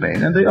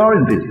businessmen, and they are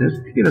in business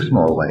in a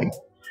small way.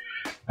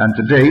 And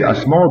today, a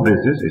small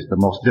business is the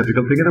most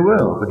difficult thing in the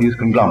world with these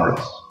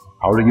conglomerates.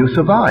 How do you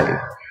survive?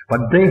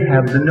 But they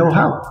have the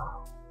know-how,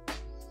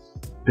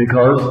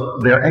 because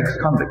they're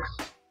ex-convicts.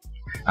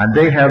 And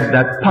they have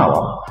that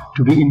power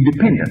to be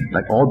independent,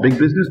 like all big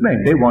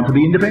businessmen. They want to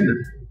be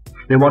independent.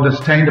 They want to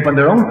stand up on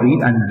their own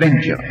feet and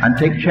venture and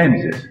take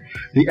chances.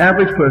 The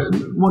average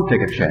person won't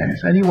take a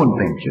chance, and he won't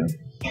venture.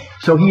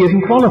 So he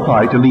isn't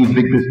qualified to lead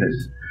big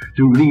business.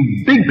 To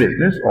lead big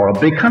business or a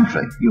big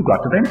country, you've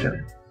got to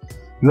venture.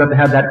 You have to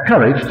have that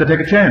courage to take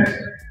a chance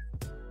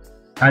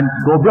and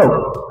go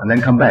broke and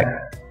then come back.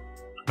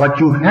 But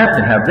you have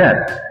to have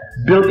that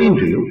built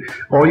into you,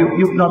 or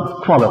you're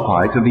not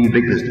qualified to lead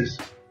big business.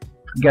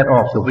 Get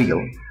off the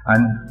wheel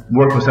and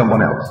work for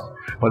someone else.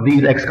 But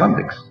these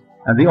ex-convicts,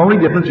 and the only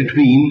difference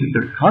between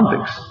the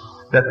convicts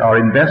that are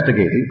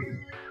investigated,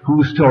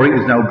 whose story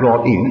is now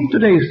brought in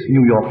today's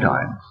New York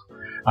Times,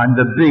 and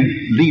the big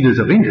leaders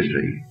of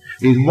industry,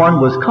 is one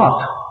was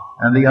caught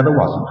and the other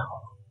wasn't.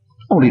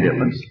 Only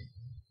difference.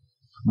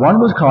 One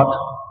was caught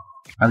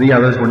and the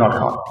others were not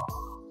caught.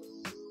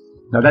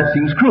 Now that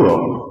seems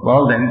cruel.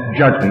 Well then,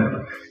 judge me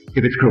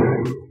if it's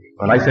cruel.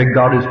 But I say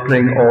God is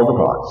playing all the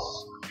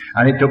parts.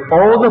 And it took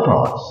all the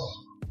parts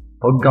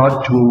for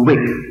God to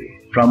awake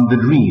from the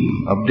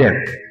dream of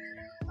death.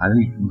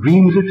 And he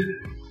dreams it,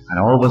 and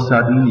all of a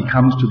sudden he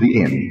comes to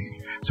the end.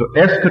 So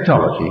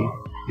eschatology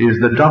is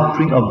the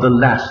doctrine of the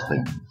last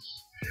things.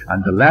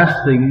 And the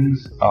last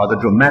things are the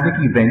dramatic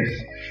events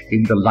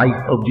in the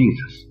life of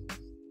Jesus.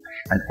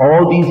 And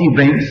all these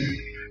events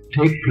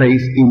take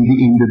place in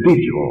the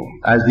individual,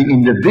 as the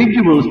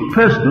individual's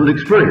personal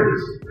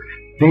experience.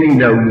 Then he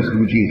knows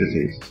who Jesus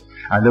is.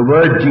 And the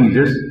word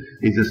Jesus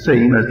is the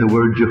same as the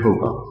word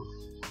Jehovah.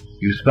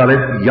 You spell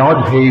it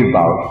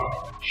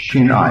Yod-He-Vav,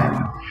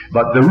 Shin-Ayin.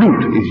 But the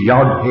root is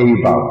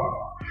Yod-He-Vav.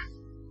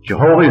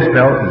 Jehovah is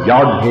spelled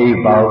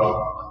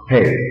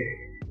Yod-He-Vav-He.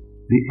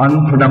 The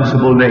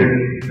unpronounceable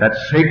name, that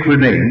sacred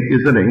name,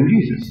 is the name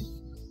Jesus.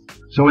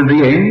 So in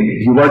the end,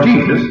 you are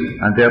Jesus,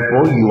 and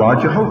therefore you are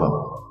Jehovah,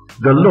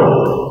 the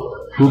Lord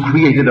who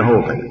created the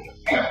whole thing.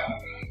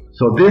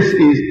 So this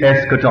is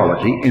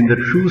eschatology in the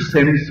true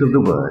sense of the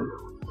word.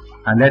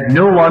 And let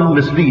no one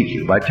mislead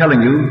you by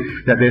telling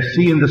you that they're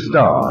seeing the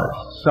stars,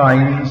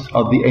 signs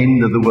of the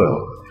end of the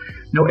world.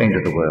 No end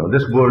of the world.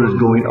 This world is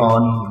going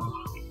on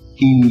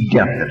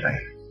indefinitely.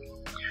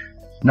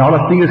 Not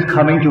a thing is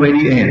coming to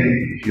any end.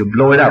 You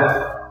blow it up,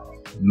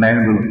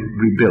 man will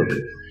rebuild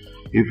it.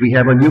 If we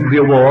have a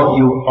nuclear war,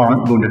 you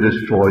aren't going to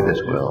destroy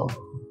this world.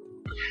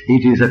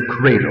 It is a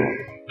cradle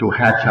to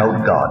hatch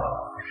out God.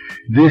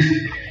 This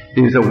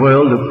is a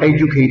world of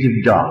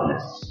educated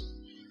darkness.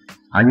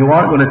 And you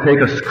aren't going to take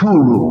a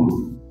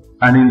schoolroom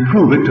and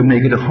improve it to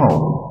make it a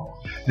home.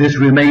 This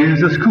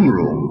remains a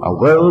schoolroom, a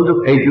world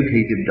of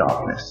educated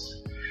darkness.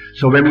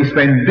 So when we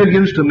spend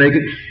billions to make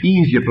it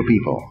easier for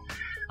people,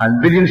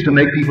 and billions to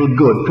make people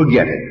good,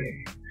 forget it.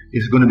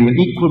 It's going to be an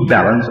equal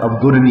balance of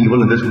good and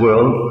evil in this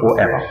world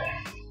forever.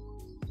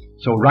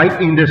 So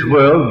right in this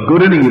world,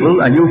 good and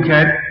evil, and you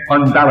can't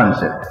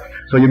unbalance it.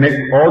 So you make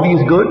all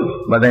these good,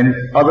 but then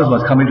others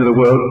must come into the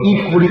world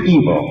equally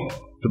evil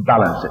to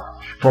balance it.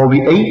 For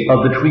we ate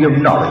of the tree of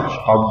knowledge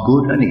of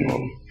good and evil.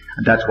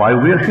 And that's why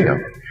we're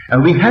here.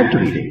 And we had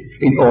to eat it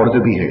in order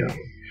to be here.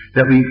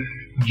 That we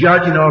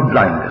judge in our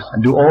blindness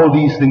and do all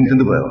these things in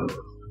the world.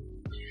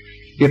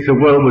 If the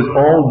world was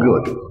all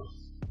good,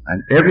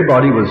 and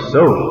everybody was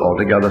so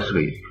altogether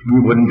sweet, we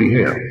wouldn't be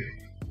here.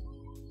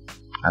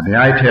 And may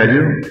I tell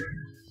you,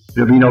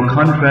 there'll be no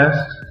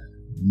contrast,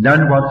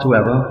 none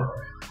whatsoever,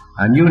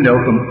 and you know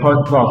from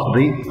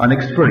possibly an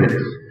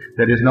experience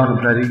that is not a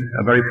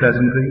very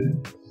pleasant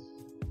thing.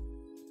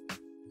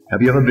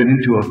 Have you ever been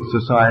into a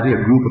society,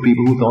 a group of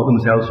people who thought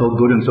themselves so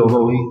good and so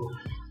holy?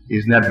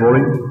 Isn't that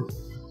boring?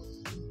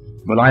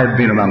 Well, I have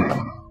been among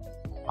them.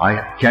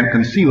 I can't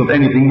conceive of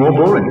anything more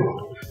boring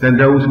than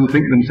those who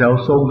think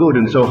themselves so good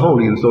and so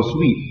holy and so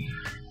sweet.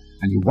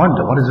 And you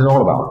wonder, what is it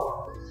all about?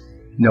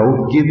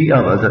 No, give the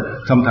others that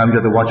sometimes you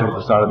have to watch out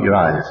the side of your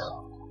eyes.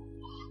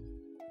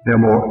 They're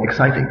more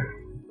exciting,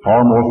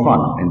 far more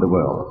fun in the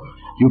world.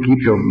 You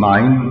keep your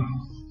mind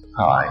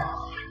high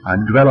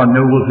and dwell on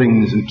noble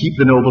things and keep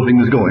the noble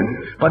things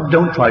going, but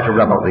don't try to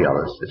rub out the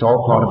others. It's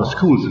all part of a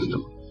school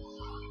system.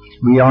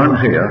 We aren't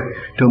here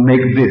to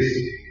make this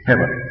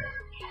heaven.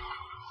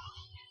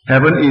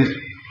 Heaven is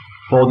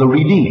for the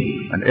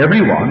redeemed, and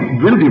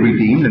everyone will be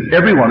redeemed, and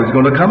everyone is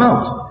going to come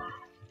out.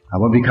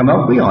 And when we come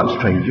out, we aren't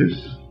strangers.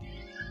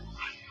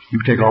 You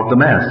take off the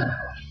mask,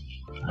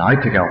 and I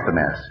take off the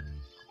mask,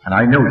 and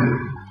I know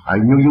you. I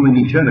knew you in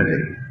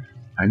eternity,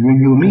 and you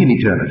knew me in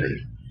eternity,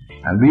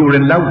 and we were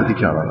in love with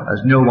each other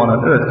as no one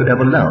on earth could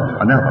ever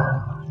love another.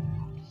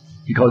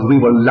 Because we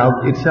were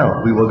love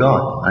itself. We were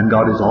God, and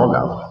God is all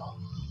love.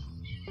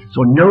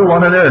 So no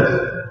one on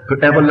earth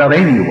could ever love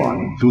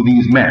anyone through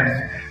these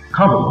masks,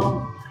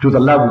 comparable to the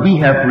love we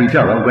have for each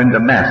other when the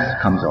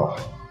mask comes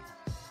off.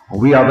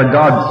 We are the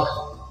gods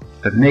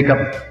that make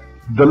up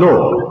the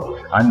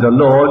Lord, and the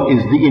Lord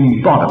is the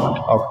embodiment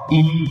of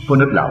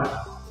infinite love.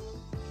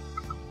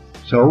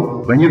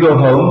 So, when you go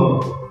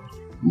home,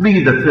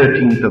 read the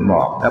 13th of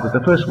Mark. That was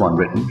the first one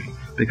written,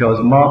 because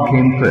Mark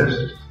came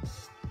first.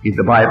 In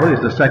the Bible,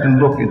 it's the second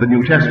book in the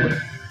New Testament.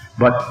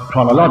 But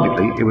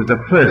chronologically, it was the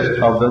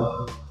first of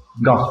the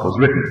Gospels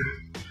written.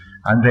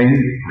 And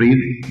then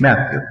read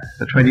Matthew,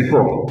 the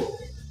 24th.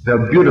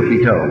 They're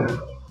beautifully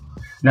told.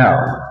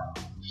 Now,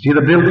 see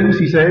the buildings,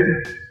 he said?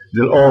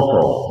 They'll all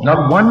fall.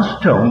 Not one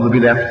stone will be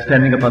left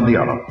standing upon the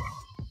other.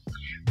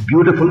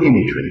 Beautiful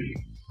imagery.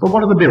 But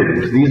what are the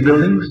buildings? These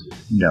buildings?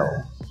 No.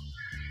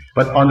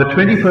 But on the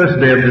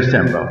 21st day of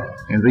December,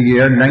 in the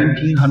year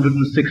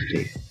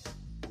 1960,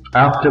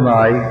 after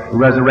my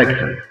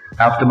resurrection,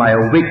 after my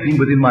awakening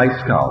within my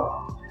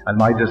skull, and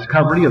my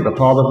discovery of the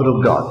fatherhood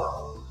of God,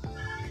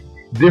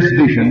 this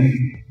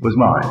vision was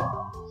mine.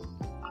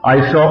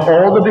 I saw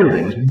all the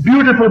buildings,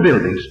 beautiful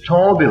buildings,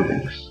 tall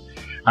buildings,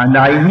 and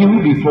I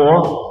knew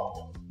before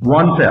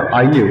one fell.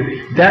 I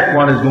knew that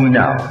one is going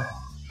down.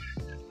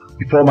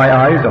 Before my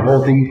eyes, the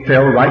whole thing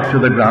fell right to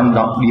the ground,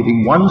 not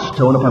leaving one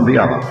stone upon the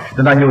other.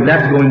 Then I knew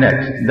that's going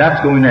next,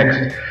 that's going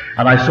next.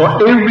 And I saw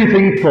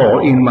everything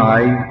fall in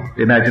my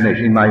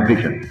imagination, in my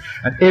vision.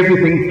 And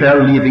everything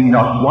fell, leaving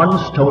not one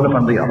stone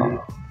upon the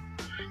other.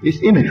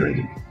 It's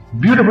imagery,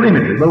 beautiful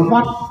imagery. Well,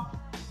 what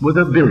were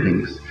the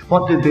buildings?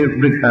 What did they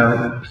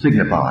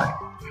signify?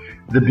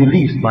 The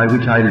beliefs by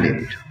which I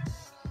lived.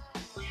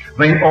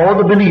 When all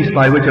the beliefs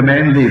by which a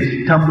man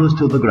lives tumbles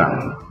to the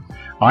ground,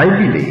 I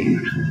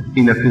believed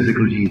in a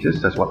physical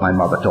Jesus. That's what my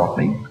mother taught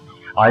me.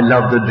 I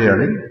loved her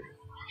dearly.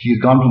 She's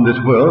gone from this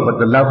world, but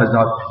the love has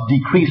not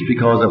decreased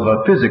because of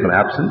her physical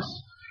absence.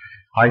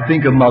 I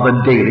think of Mother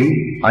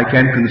daily. I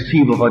can't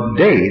conceive of a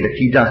day that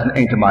she doesn't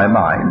enter my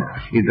mind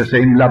in the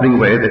same loving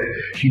way that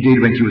she did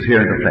when she was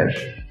here in the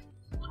flesh.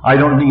 I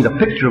don't need a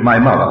picture of my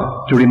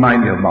mother to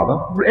remind me of Mother.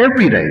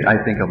 Every day I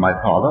think of my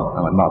father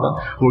and my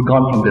mother who are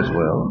gone from this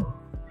world.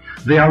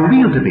 They are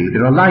real to me.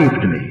 They're alive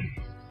to me.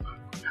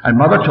 And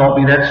Mother taught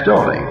me that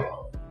story.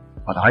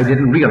 But I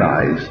didn't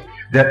realize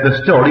that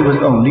the story was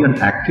only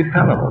an acted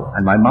parable,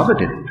 and my mother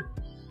didn't.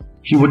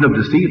 She wouldn't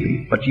have deceived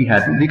me, but she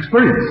hadn't the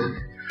experience.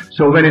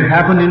 So when it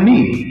happened in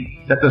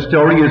me, that the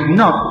story is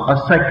not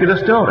a secular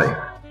story,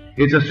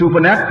 it's a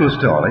supernatural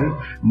story,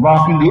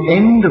 marking the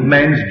end of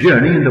man's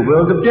journey in the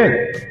world of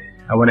death.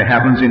 And when it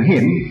happens in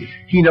him,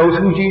 he knows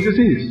who Jesus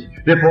is.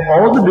 Therefore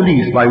all the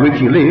beliefs by which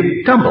he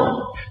lived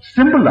tumble,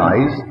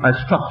 symbolize as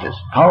structures,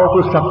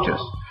 powerful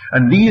structures.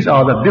 And these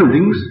are the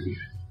buildings,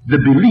 the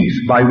beliefs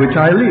by which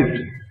I lived.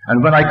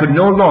 And when I could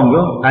no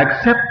longer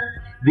accept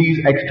these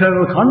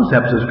external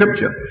concepts of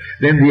Scripture,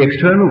 then the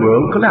external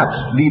world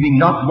collapsed, leaving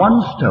not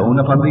one stone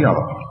upon the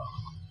other.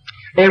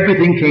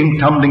 Everything came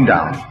tumbling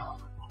down,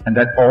 and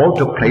that all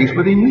took place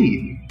within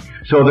me.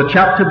 So the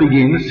chapter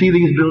begins, see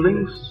these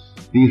buildings,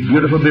 these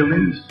beautiful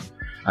buildings,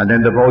 and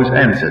then the voice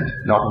answered,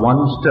 not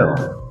one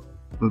stone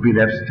will be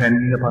left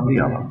standing upon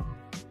the other.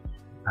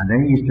 And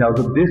then he tells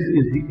us, this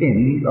is the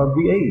end of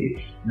the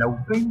age.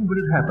 Now when will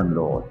it happen,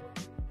 Lord?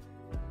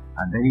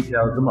 And then he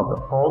tells them of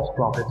the false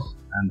prophets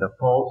and the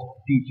false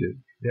teachers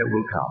that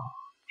will come,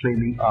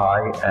 claiming,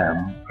 I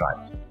am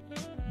Christ.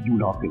 Do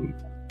not believe.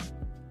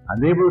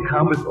 And they will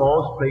come with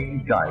all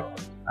strange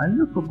guides, and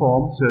will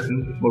perform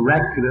certain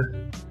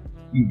miraculous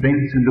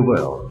events in the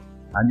world.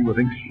 And you will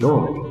think,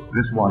 surely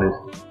this one is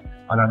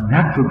an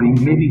unnatural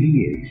being. Maybe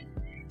he is.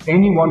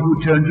 Anyone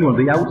who turns you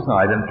on the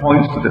outside and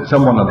points to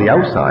someone on the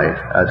outside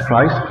as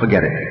Christ,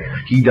 forget it.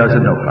 He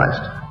doesn't know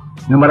Christ,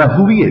 no matter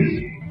who he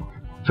is.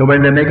 So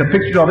when they make a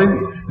picture of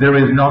him, there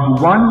is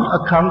not one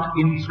account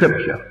in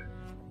Scripture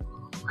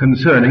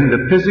concerning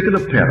the physical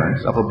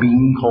appearance of a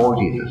being called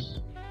Jesus.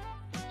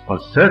 Well,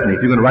 certainly,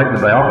 if you're going to write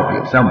the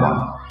biography of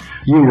someone,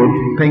 you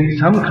will paint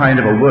some kind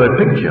of a word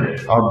picture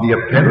of the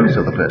appearance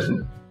of the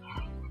person.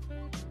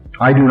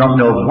 I do not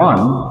know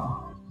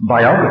one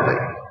biography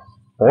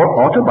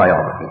or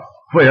autobiography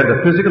where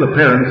the physical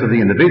appearance of the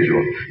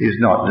individual is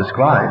not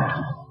described.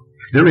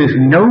 There is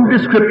no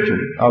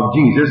description of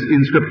Jesus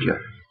in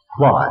Scripture.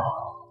 Why?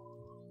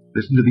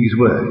 Listen to these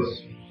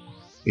words.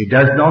 It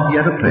does not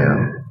yet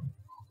appear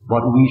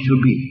what we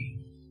shall be,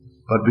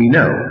 but we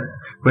know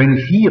when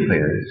he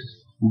appears,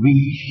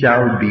 we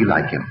shall be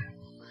like him.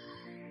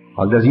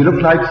 Or does he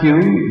look like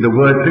you, the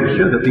word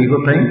picture that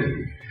people paint,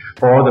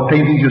 or the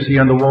paintings you see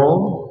on the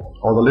wall,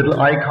 or the little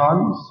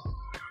icons?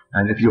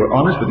 And if you are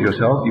honest with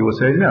yourself, you will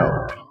say,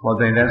 no. Well,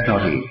 then that's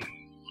not he.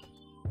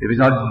 If he's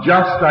not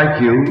just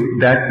like you,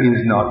 that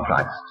is not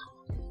Christ.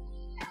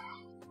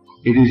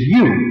 It is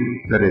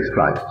you that is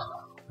Christ,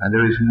 and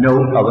there is no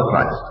other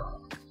Christ.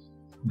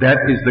 That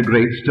is the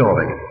great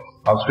story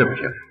of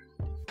Scripture.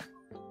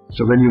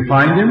 So when you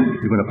find Him,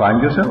 you're going to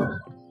find yourself.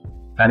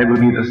 And it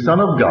will be the Son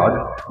of God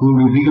who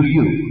will reveal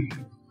you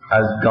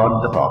as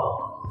God the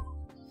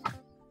Father.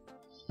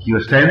 He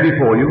will stand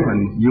before you,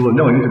 and you will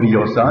know Him to be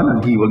your Son,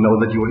 and He will know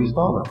that you are His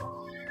Father.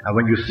 And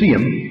when you see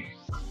Him,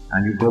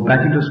 and you go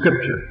back into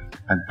Scripture,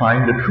 and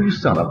find the true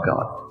Son of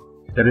God,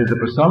 that is the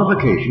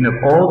personification of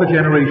all the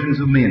generations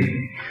of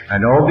men,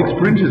 and all the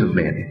experiences of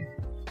men.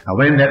 And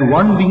when that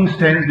one being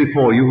stands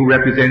before you who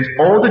represents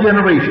all the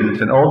generations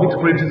and all the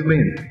experiences of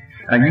men,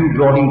 and you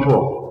brought Him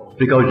forth,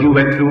 because you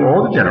went through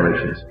all the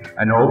generations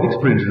and all the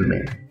experiences of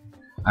men.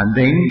 And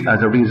then,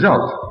 as a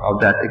result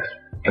of that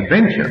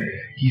adventure,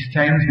 He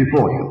stands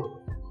before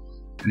you,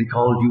 and He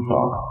calls you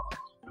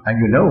Father. And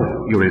you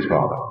know you're His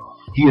Father.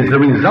 He is the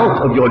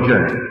result of your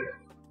journey.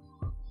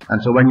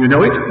 And so when you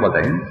know it, well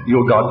then,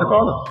 you're God the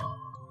Father.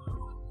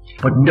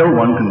 But no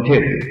one can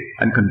tell you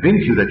and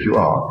convince you that you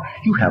are.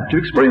 You have to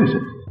experience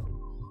it.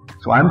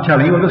 So I'm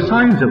telling you the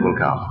signs that will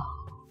come.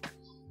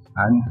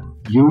 And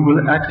you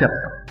will accept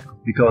them,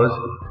 because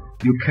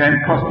you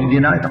can't possibly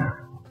deny them.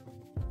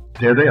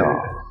 There they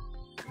are.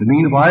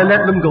 Meanwhile,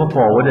 let them go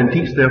forward and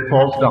teach their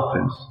false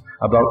doctrines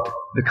about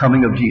the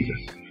coming of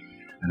Jesus.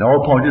 And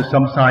all point to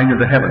some sign of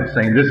the heavens,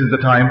 saying this is the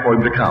time for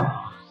Him to come.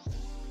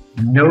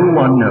 No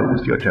one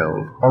knows, you're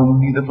told,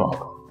 only the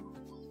Father.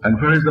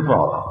 And where is the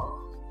Father?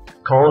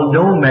 Call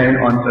no man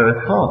on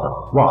earth Father.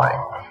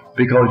 Why?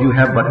 Because you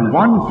have but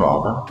one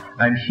Father,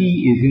 and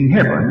He is in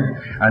heaven,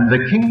 and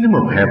the kingdom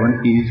of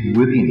heaven is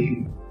within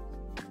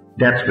you.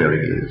 That's where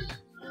it is.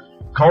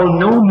 Call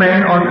no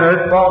man on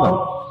earth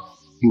Father.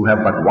 You have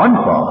but one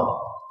Father,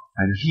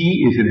 and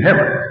He is in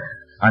heaven,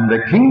 and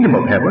the kingdom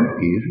of heaven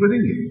is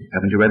within you.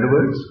 Haven't you read the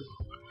words?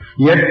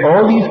 Yet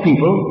all these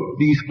people,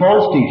 these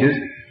false teachers,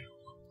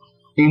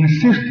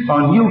 insist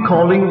on you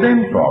calling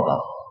them Father.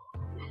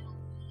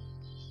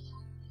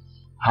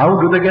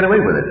 How do they get away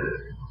with it?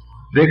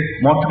 They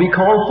want to be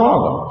called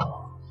Father,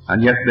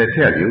 and yet they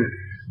tell you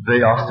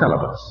they are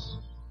celibates.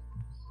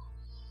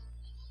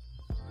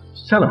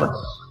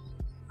 Celibates,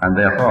 and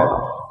they are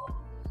Father.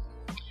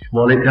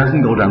 Well, it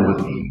doesn't go down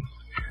with me.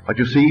 But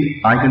you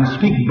see, I can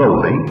speak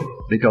boldly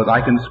because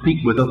I can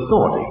speak with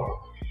authority,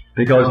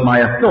 because my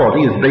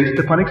authority is based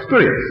upon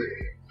experience.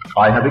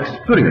 I have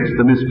experienced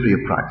the mystery of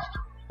Christ,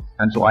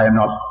 and so I am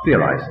not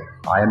theorizing.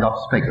 I am not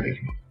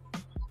speculating.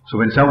 So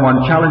when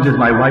someone challenges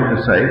my right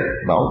to say,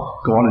 well,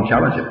 go on and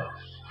challenge it.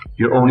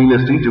 You're only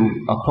listening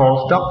to a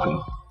false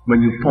doctrine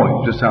when you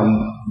point to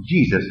some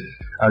Jesus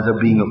as a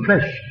being of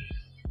flesh.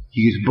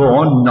 He is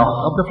born not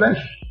of the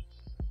flesh.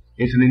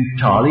 It's an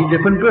entirely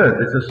different birth.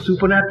 It's a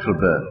supernatural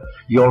birth.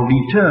 Your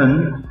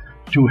return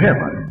to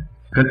heaven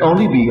can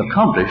only be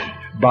accomplished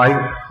by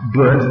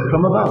birth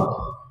from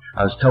above,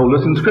 as told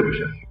us in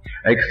Scripture.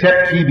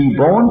 Except he be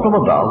born from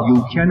above,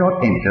 you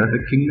cannot enter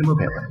the kingdom of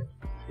heaven.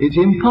 It's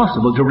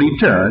impossible to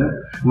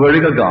return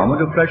wearing a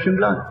garment of flesh and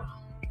blood.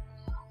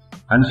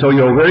 And so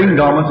you're wearing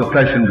garments of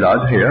flesh and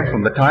blood here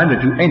from the time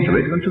that you enter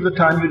it until the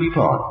time you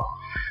depart.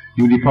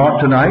 You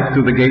depart tonight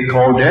through the gate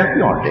called death,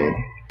 you're dead.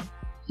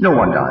 No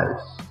one dies.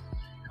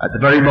 At the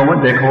very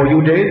moment they call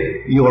you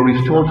dead, you are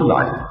restored to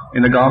life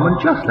in a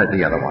garment just like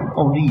the other one,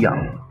 only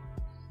young.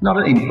 Not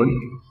an infant,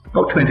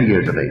 about 20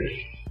 years of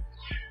age.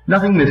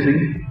 Nothing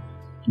missing,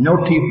 no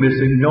teeth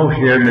missing, no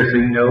hair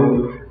missing,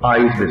 no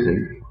eyes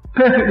missing.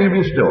 Perfectly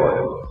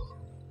restored,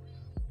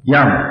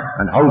 young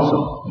and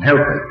wholesome and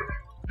healthy,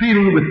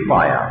 filled with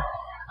fire.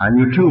 And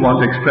you too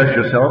want to express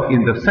yourself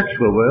in the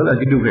sexual world as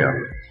you do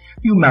here.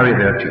 You marry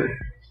there too,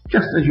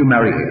 just as you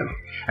marry here.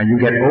 And you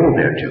get old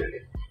there too.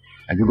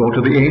 And you go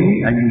to the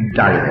inn and you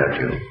die there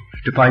too,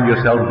 to find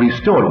yourself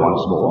restored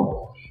once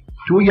more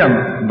to a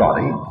young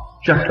body,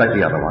 just like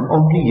the other one,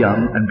 only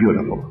young and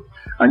beautiful.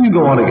 And you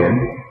go on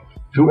again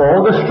through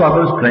all the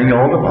struggles, playing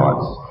all the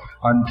parts,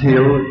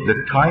 until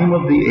the time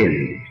of the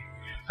end.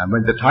 And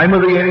when the time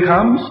of the end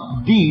comes,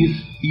 these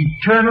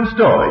eternal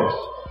stories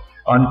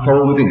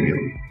unfold within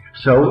you.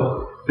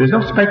 So, there's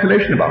no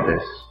speculation about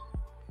this.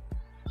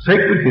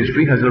 Sacred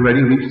history has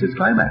already reached its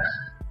climax,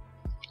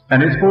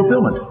 and its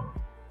fulfillment.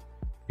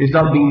 It's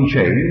not being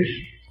changed.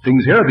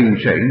 Things here are being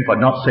changed,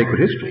 but not sacred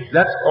history.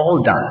 That's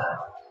all done.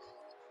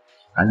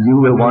 And you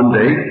will one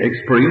day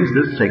experience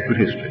this sacred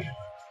history.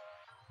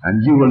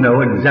 And you will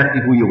know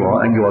exactly who you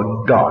are, and you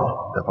are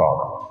God the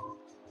Father.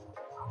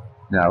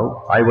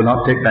 Now, I will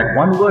not take back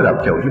one word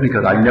I've told you,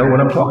 because I know what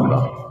I'm talking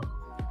about.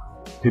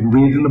 Didn't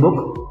read it in the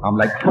book. I'm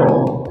like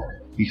Paul.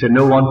 He said,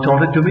 no one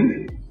taught it to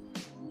me,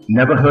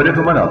 never heard it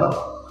from another,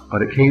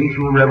 but it came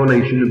through a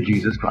revelation of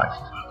Jesus Christ.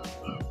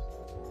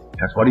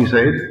 That's what he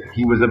said.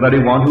 He was the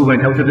very one who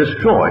went out to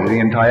destroy the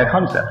entire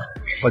concept,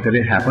 but that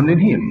it happened in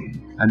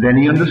him. And then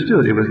he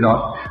understood it was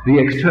not the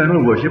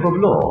external worship of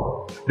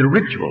law, the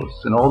rituals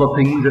and all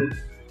the things that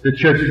the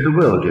churches of the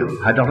world do.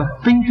 Had not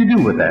a thing to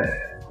do with that.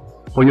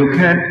 For you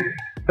can't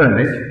earn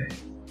it.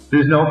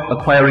 There's no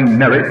acquiring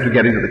merit to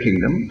get into the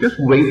kingdom. Just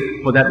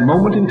wait for that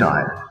moment in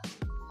time.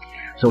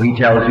 So he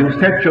tells you,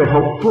 set your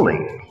hope fully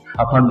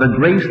upon the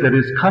grace that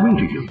is coming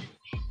to you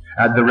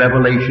at the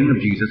revelation of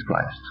Jesus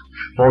Christ.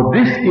 For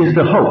this is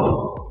the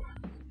hope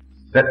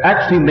that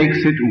actually makes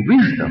it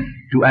wisdom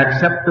to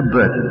accept the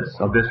burdens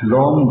of this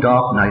long,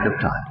 dark night of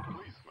time.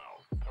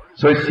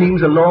 So it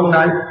seems a long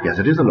night. Yes,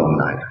 it is a long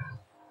night.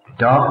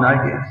 Dark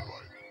night, yes.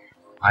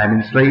 I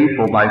am enslaved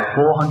for my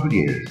 400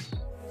 years.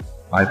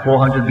 My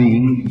 400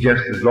 being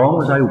just as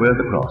long as I wear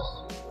the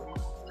cross.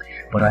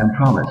 But I am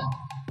promised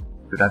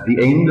that at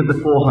the end of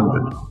the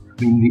 400,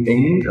 being the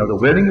end of the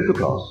wearing of the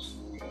cross,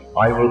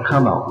 I will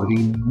come out with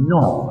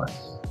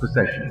enormous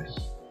possessions,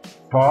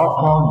 far,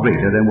 far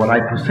greater than what I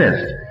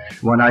possessed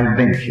when I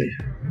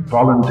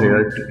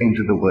volunteered to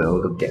enter the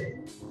world of death.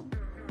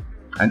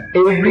 And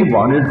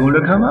everyone is going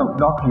to come out,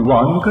 not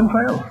one can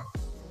fail.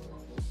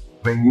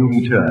 When you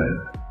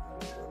return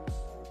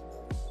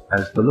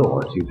as the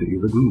Lord, seems to be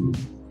the groom.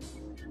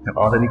 Now,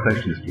 are there any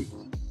questions, please?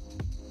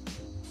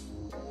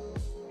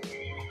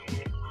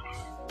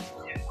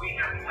 If we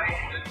have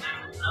played a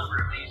number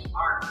of these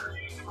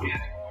partners,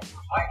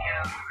 why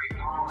can't we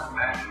recall them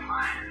back in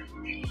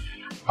mind?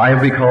 I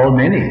recall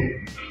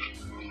many,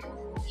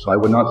 so I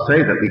would not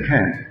say that we can't.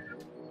 In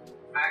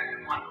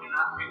fact, one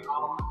cannot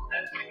recall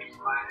that things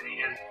why he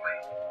has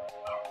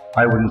played.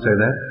 I wouldn't say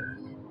that.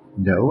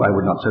 No, I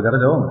would not say that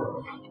at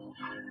all.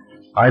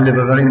 I live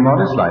a very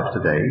modest life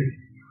today.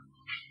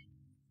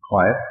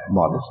 Quiet,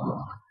 modest,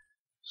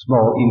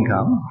 small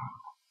income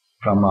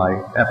from my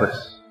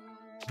efforts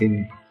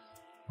in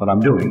what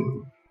I'm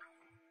doing.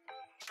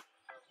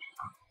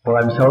 For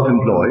I'm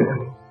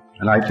self-employed,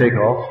 and I take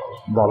off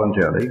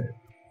voluntarily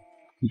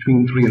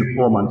between 3 and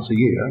 4 months a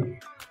year,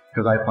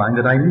 because I find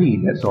that I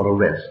need that sort of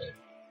rest.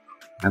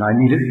 And I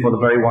need it for the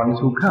very ones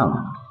who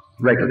come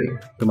regularly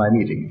to my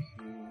meetings.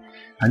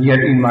 And yet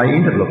in my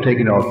interval of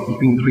taking off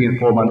between 3 and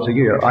 4 months a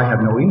year, I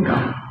have no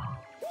income.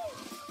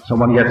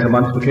 Someone gets a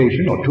month's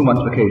vacation or 2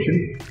 months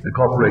vacation, the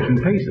corporation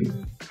pays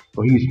him.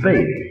 So he's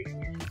paid.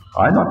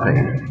 I'm not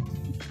paid.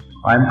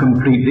 I'm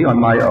completely on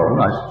my own.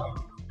 I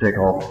take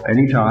off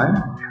any time,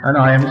 and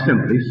I am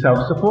simply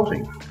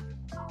self-supporting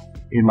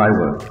in my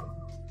work.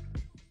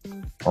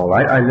 All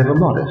right, I live a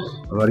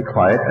very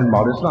quiet and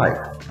modest life,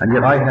 and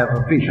yet I have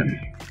a vision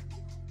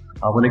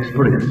of an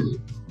experience.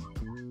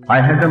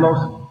 I had the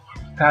most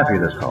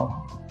fabulous home.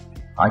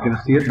 I can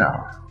see it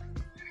now.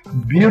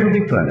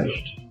 Beautifully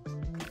furnished.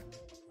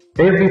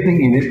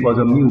 Everything in it was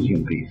a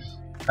museum piece,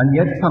 and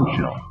yet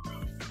functional.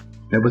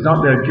 It was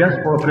not there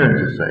just for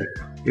appearance's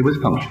sake. It was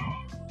functional.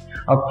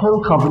 A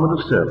full complement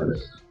of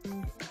servants.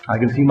 I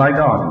can see my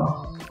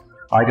gardens.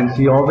 I can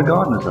see all the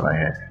gardeners that I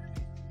had.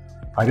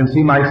 I can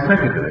see my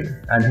secretary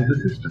and his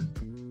assistant.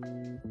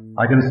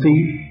 I can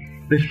see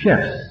the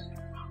chefs.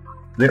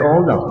 They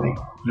all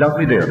loved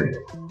me dearly.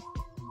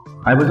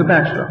 I was a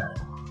bachelor.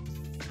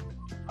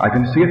 I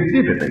can see it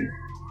vividly.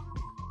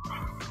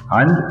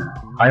 And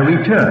I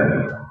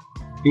returned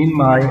in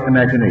my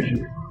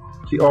imagination.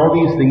 See, all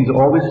these things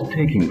are always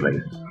taking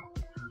place.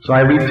 So I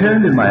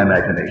returned in my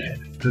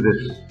imagination to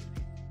this.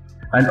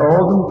 And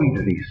all of them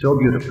greeted me so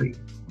beautifully.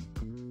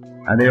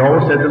 And they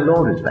all said, the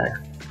Lord is back.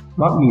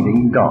 Not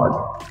meaning God,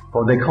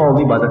 for they call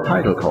me by the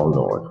title called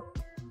Lord.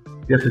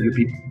 Just as you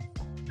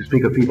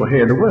speak of people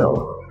here in the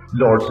world,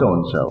 Lord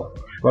so-and-so.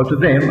 Well, to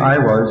them I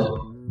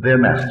was their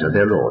master,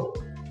 their Lord.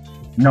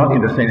 Not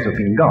in the sense of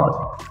being God,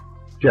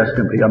 just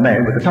simply a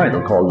man with a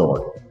title called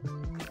Lord.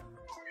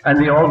 And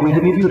they all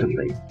greeted me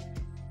beautifully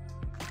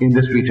in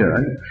this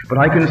return, but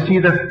I can see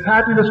the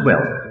fabulous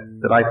wealth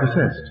that I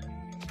possessed.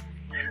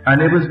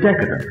 And it was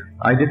decadent.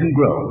 I didn't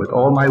grow with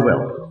all my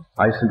wealth.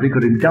 I simply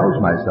could indulge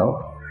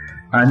myself,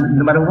 and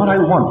no matter what I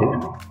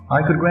wanted,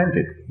 I could grant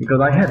it, because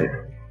I had it.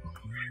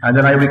 And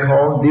then I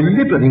recall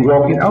deliberately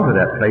walking out of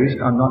that place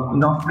and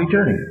not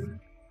returning.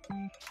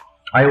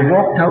 I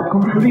walked out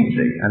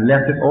completely and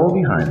left it all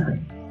behind me.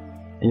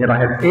 And yet I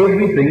had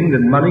everything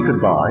that money could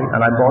buy,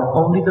 and I bought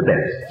only the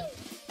best.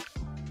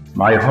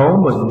 My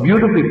home was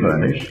beautifully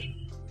furnished.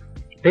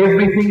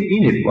 Everything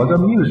in it was a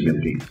museum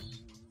piece.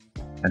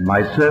 And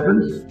my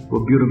servants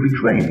were beautifully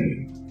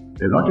trained.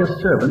 They were not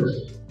just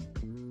servants.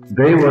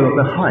 They were of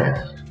the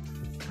highest.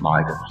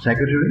 My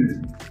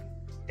secretary,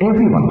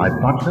 everyone, my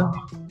butler,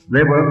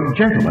 they were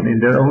gentlemen in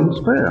their own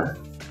sphere.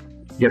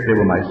 Yet they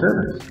were my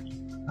servants.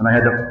 And I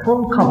had a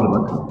full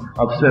complement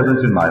of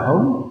servants in my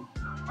home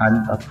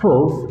and a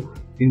full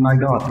in my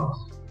gardens.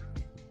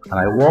 And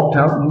I walked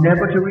out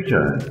never to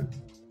return.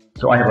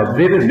 So I have a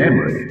vivid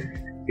memory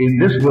in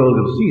this world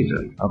of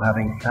Caesar of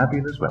having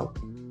fabulous wealth.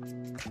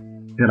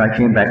 Then I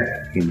came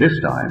back in this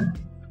time.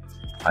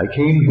 I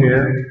came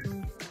here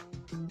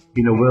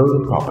in a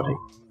world of poverty.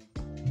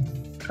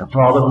 A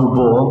father who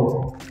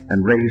bore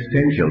and raised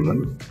 10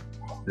 children.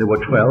 There were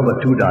 12,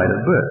 but 2 died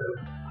at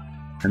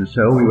birth. And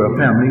so we were a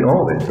family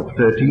always of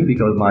 13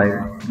 because my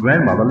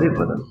grandmother lived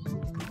with us.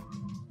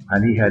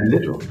 And he had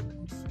little.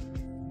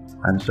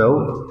 And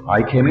so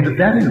I came into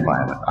that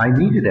environment. I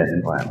needed that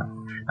environment.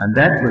 And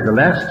that was the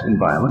last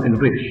environment in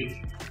which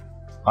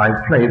I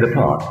played the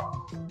part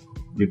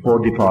before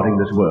departing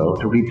this world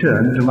to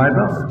return to my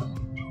brothers.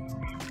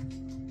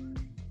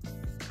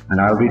 And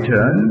I'll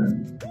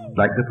return,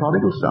 like the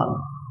prodigal son,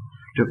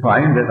 to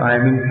find that I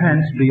am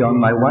enhanced beyond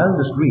my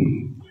wildest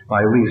dream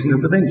by reason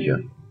of the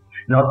venture.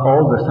 Not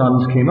all the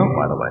sons came up,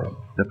 by the way.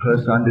 The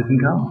first son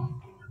didn't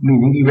come,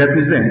 meaning he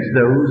represents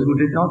those who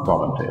did not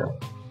volunteer.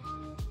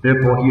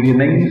 Therefore, he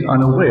remains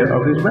unaware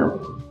of his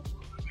wealth.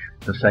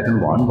 The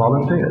second one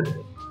volunteered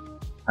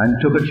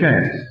and took a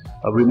chance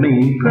of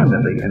remaining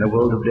permanently in a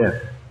world of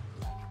death.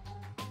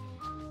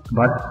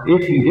 But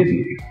if he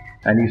didn't,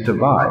 and he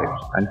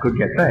survived and could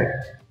get back,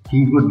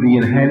 he would be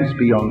enhanced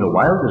beyond the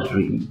wildest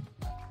dream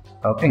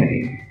of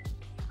any.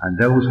 And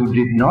those who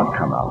did not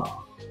come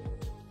out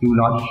do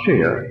not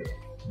share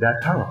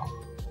that power.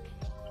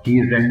 He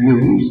is then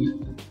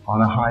used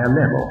on a higher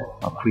level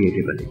of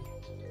creativity.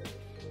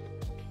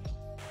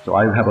 So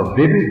I have a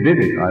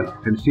vivid, I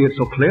can see it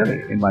so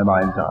clearly in my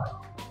mind's eye.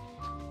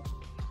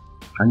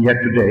 And yet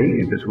today,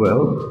 in this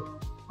world,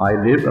 I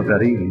live a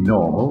very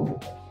normal,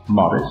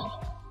 modest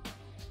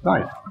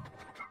life.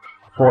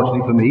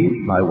 Fortunately for me,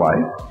 my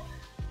wife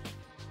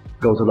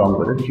goes along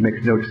with it. She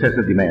makes no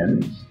excessive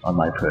demands on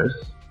my purse.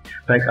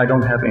 In fact, I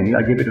don't have any,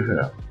 I give it to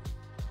her.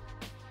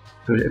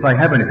 So if I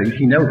have anything,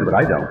 she knows it, but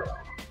I don't.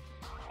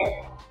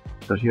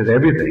 So she has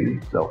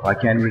everything, so I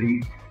can't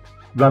really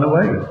run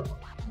away.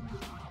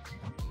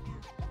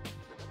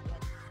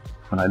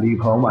 When I leave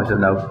home, I said,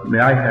 now, may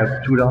I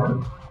have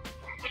 $2?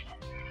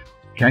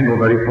 Can't go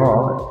very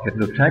far. Get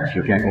no taxi,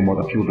 you can't go more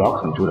than a few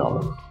blocks on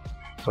 $2.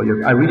 So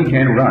I really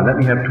can't run. Let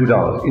me have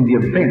 $2 in the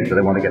event that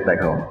I want to get back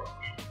home.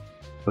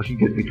 So she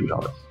gives me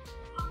 $2.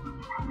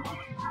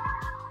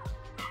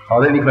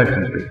 Are there any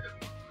questions, please?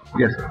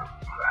 Yes, sir.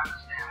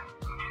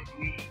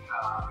 We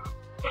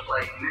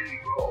play many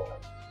roles.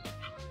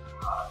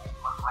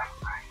 One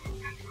lifetime,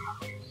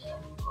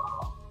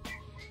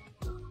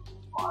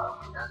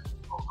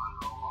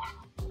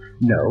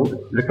 No.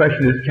 The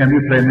question is, can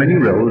we play many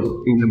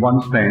roles in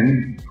one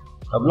span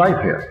of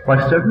life here? Why,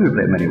 certainly we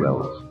play many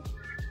roles.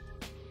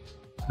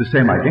 The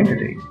same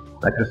identity,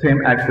 like the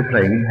same actor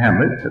playing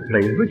Hamlet that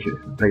plays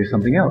Richard, that plays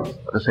something else,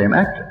 but the same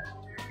actor.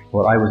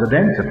 Well, I was a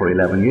dancer for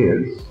 11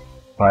 years.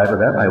 Prior to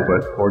that, I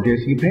worked for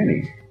J.C.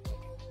 Penney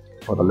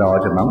for the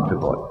large amount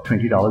of what,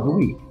 $20 a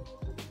week.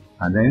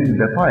 And then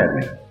they fired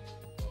me.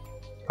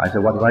 I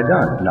said, what have I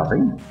done?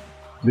 Nothing.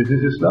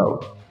 Business is slow.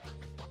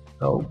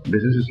 So,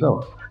 business is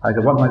slow. I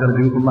said, what am I going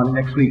to do for money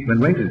next week when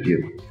rent is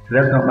due? So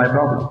that's not my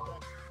problem.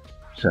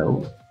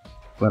 So,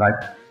 when I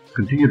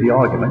continued the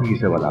argument, he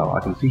said, well, now, I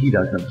can see he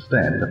doesn't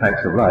understand the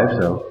facts of life,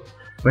 so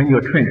when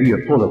you're 20,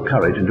 you're full of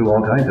courage and do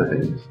all kinds of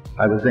things.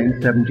 I was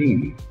then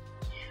 17.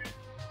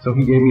 So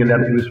he gave me a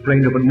letter. He was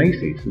trained up at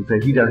Macy's and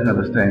said he doesn't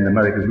understand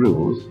America's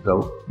rules,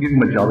 so give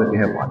him a job if you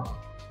have one.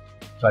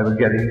 So I was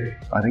getting,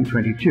 I think,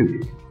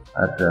 22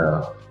 at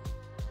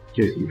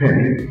J.C.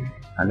 Penney,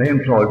 and they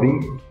employed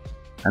me,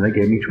 and they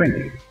gave me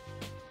 20.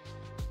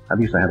 At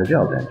least I had a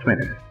job then,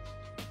 20. And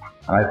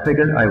I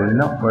figured I will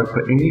not work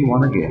for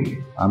anyone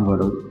again. I'm going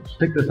to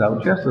stick this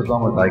out just as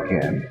long as I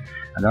can,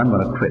 and I'm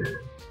going to quit.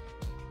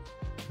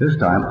 This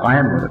time, I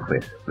am going to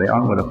quit. They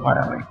aren't going to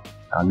fire me.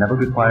 I'll never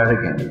be fired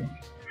again.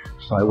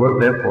 So I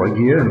worked there for a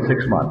year and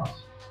 6 months,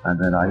 and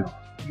then I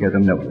gave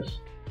them notice.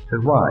 I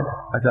said, why?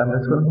 I said, I'm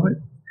just going to quit.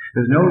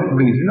 There's no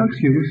reason, no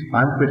excuse,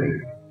 I'm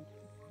quitting.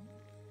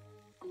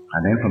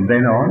 And then from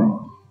then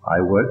on,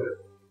 I worked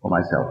for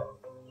myself.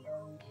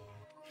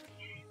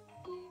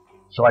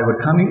 So I was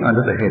coming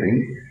under the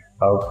heading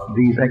of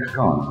these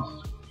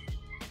ex-cons.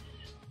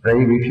 They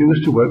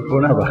refused to work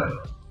for another.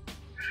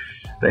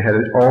 They had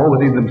it all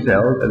within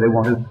themselves, and they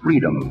wanted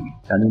freedom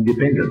and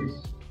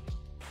independence.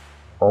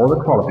 All the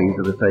qualities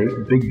that they say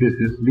big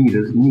business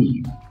leaders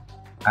need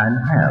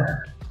and have.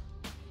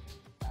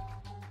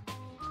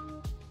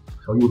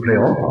 So you play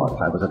all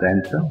parts. I was a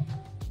dancer.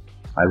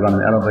 I run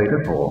an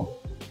elevator for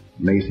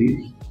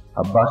Macy's,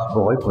 a bus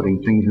boy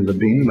putting things in the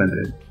bin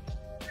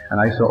and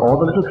I saw all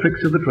the little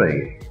tricks of the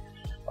trade.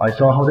 I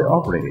saw how they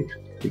operated,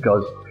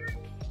 because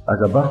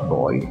as a bus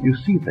boy, you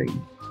see things.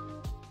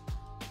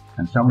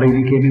 And some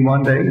lady came in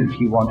one day and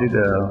she wanted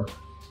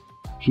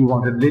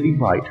lily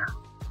white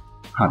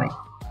honey.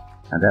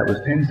 And that was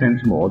 10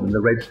 cents more than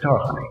the Red Star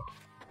honey.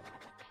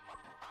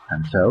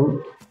 And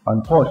so,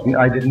 unfortunately,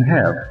 I didn't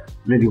have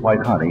lily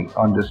white honey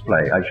on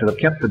display. I should have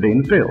kept the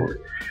bin filled,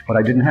 but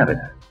I didn't have it.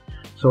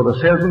 So the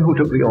salesman who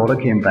took the order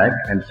came back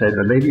and said,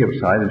 the lady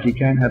outside, that she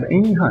can't have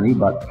any honey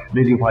but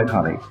lily white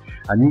honey.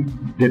 And you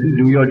didn't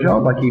do your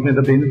job by keeping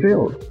the bin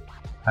filled.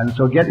 And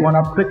so get one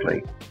up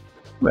quickly.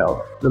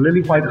 Well, the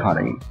lily white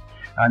honey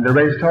and the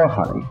Red Star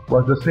honey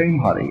was the same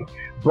honey,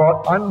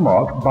 brought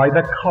unmarked by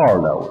the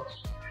carloads.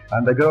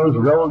 And the girls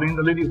rolled in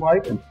the lily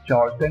white and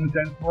charged 10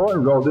 cents more,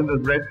 and rolled in the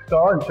Red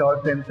Star and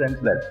charged 10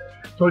 cents less.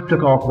 So it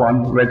took off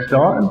one Red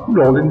Star and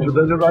rolled into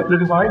the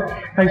lily white,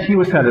 and she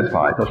was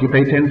satisfied, so she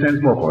paid 10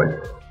 cents more for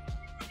it.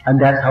 And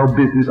that's how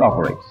business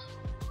operates.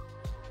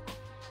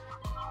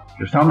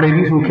 There are some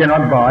ladies who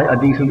cannot buy a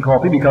decent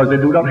coffee because they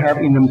do not have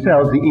in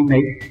themselves the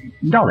innate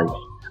knowledge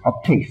of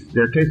taste.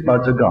 Their taste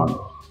buds are gone.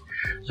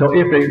 So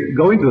if they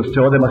go into a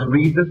store, they must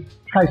read the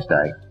price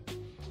tag.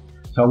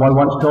 Someone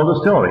once told a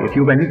story. If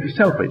you went into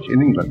Selfridge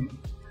in England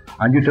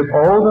and you took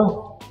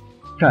all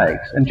the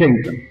tags and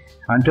changed them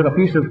and took a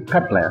piece of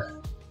cut glass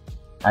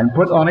and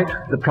put on it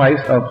the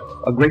price of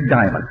a great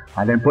diamond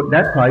and then put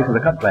that price of the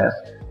cut glass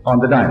on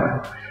the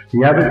diamond,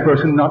 the average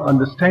person not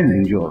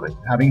understanding jewelry,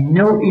 having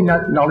no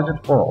knowledge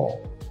at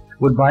all,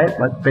 would buy it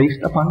but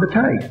based upon the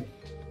tag.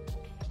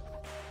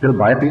 They'll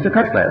buy a piece of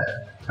cut glass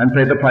and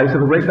pay the price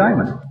of a great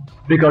diamond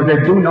because they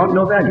do not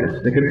know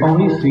values. They can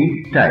only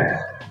see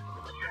tags.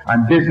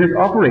 And business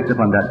operates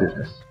upon that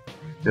business.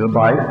 They'll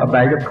buy a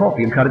bag of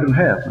coffee and cut it in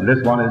half. And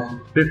this one is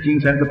 15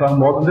 cents a pound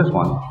more than this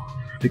one.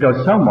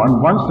 Because someone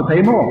wants to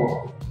pay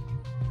more.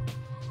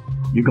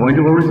 You go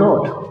into a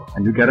resort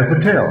and you get a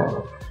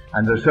hotel.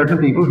 And there are certain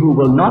people who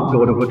will not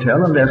go to a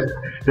hotel unless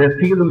they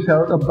feel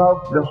themselves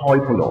above the hoi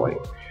polloi,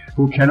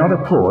 who cannot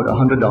afford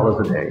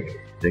 $100 a day.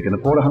 They can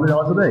afford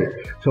 $100 a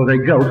day. So they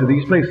go to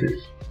these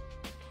places.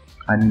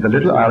 And in the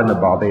little island of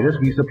Barbados,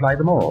 we supply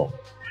them all.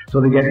 So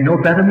they get no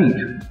better meat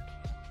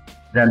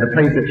than the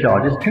place that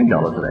charges $10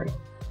 a day.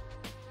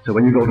 So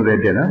when you go to their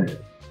dinner,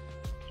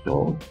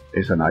 so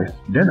it's a nice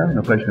dinner,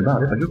 no question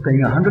about it, but you're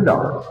paying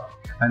 $100,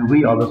 and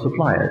we are the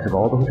suppliers of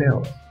all the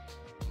hotels.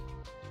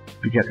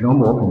 We get no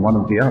more from one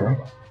or the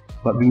other,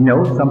 but we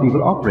know some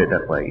people operate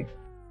that way.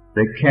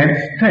 They can't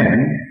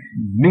stand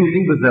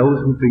mingling with those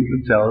who think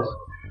themselves,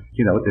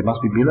 they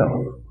must be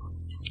below,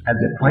 and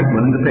they're quite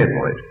willing to pay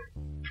for it.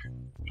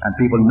 And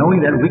people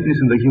knowing that weakness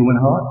in the human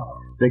heart,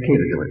 they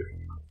cater to it.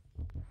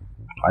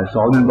 I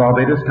saw them in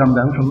Barbados come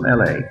down from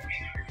L.A.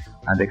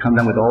 and they come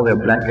down with all their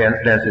black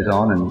glasses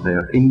on and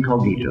their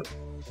incognito.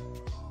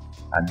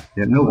 And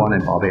no one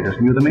in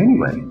Barbados knew them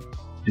anyway.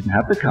 Didn't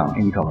have to come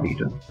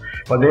incognito.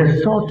 But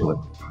they saw to it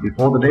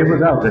before the day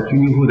was out that you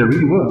knew who they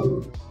really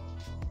were.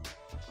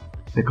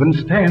 They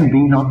couldn't stand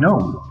being not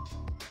known.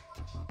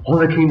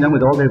 Or they came down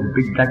with all their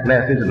big black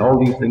glasses and all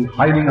these things,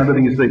 hiding under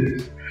these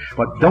things.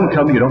 But don't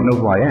tell me you don't know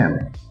who I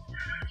am.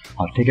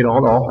 I'll take it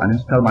all off and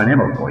spell my name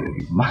out for you.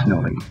 You must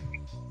know me.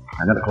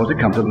 And then, of course, it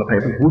comes up in the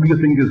paper. Who do you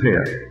think is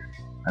here?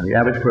 And the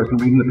average person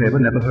reading the paper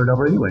never heard of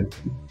her anyway.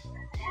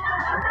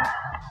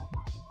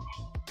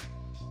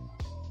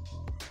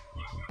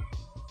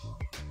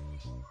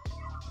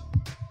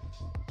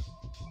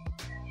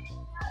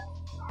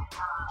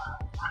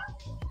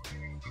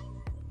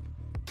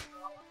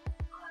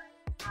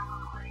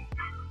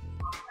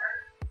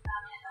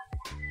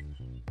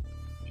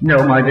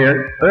 No, my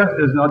dear, Earth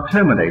does not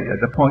terminate at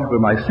the point where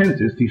my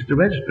senses cease to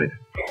register it.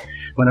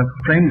 When a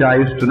friend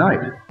dies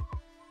tonight,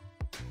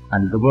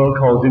 and the world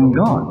calls him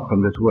gone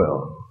from this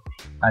world,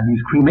 and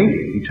he's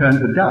cremated, he turns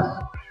to dust,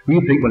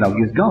 we think, well, now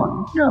he's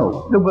gone.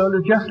 No, the world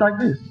is just like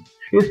this.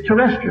 It's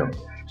terrestrial,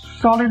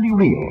 solidly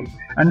real,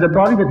 and the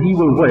body that he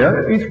will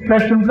wear is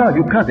flesh and blood.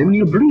 You cut him and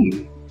he'll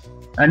bleed.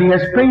 And he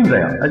has pain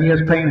there, and he has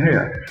pain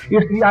here.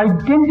 It's the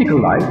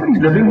identical life that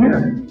he's living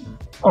here.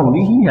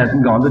 Only he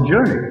hasn't gone the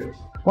journey.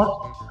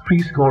 What's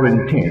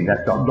 70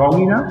 That's not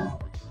long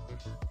enough.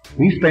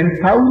 We spend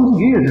thousands of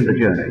years in the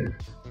journey.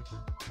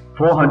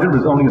 400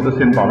 was only the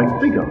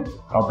symbolic figure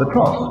of the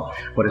cross,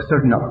 but it's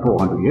certainly not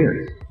 400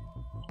 years.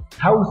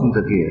 Thousands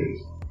of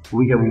years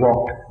we have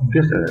walked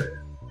this earth,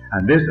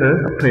 and this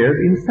earth appears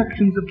in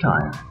sections of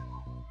time.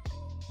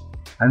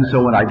 And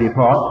so when I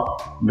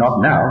depart,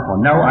 not now, for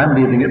now I'm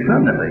leaving it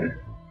permanently,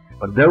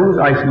 but those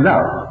I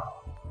love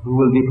who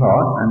will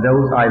depart, and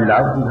those I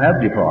love who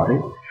have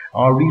departed,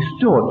 are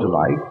restored to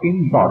life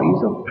in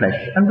bodies of flesh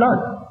and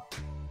blood.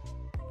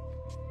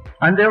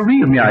 And they're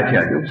real, may I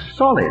tell you,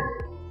 solid.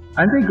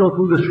 And they go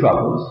through the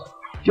struggles,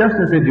 just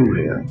as they do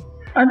here.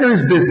 And there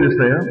is business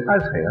there,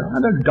 as here,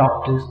 and there are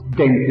doctors,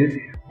 dentists,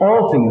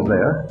 all things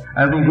there,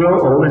 and we grow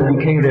old and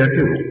decay there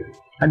too,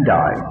 and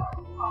die.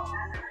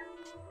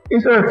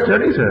 Is Earth,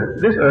 sir, is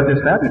Earth. This Earth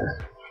is fabulous.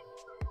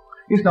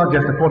 It's not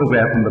just a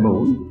photograph from the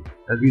moon,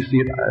 as we see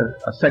it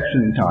a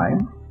section in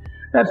time.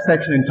 That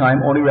section in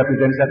time only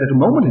represents that little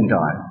moment in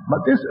time. But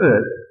this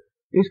Earth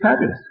is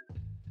fabulous.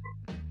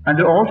 And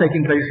they're all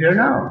taking place here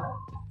now.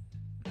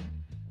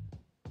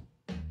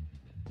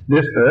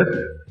 This Earth,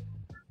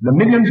 the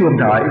millions who have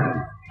died,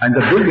 and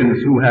the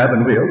billions who have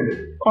and will,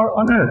 are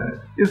on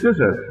Earth. It's this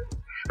Earth.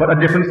 But a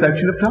different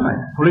section of time.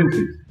 For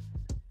instance,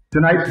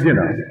 tonight's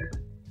dinner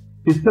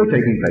is still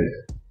taking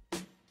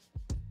place.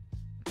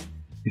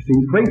 It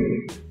seems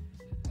crazy.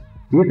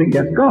 You think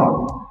that's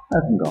gone. It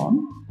hasn't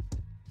gone.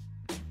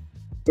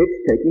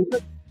 It's taking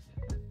place.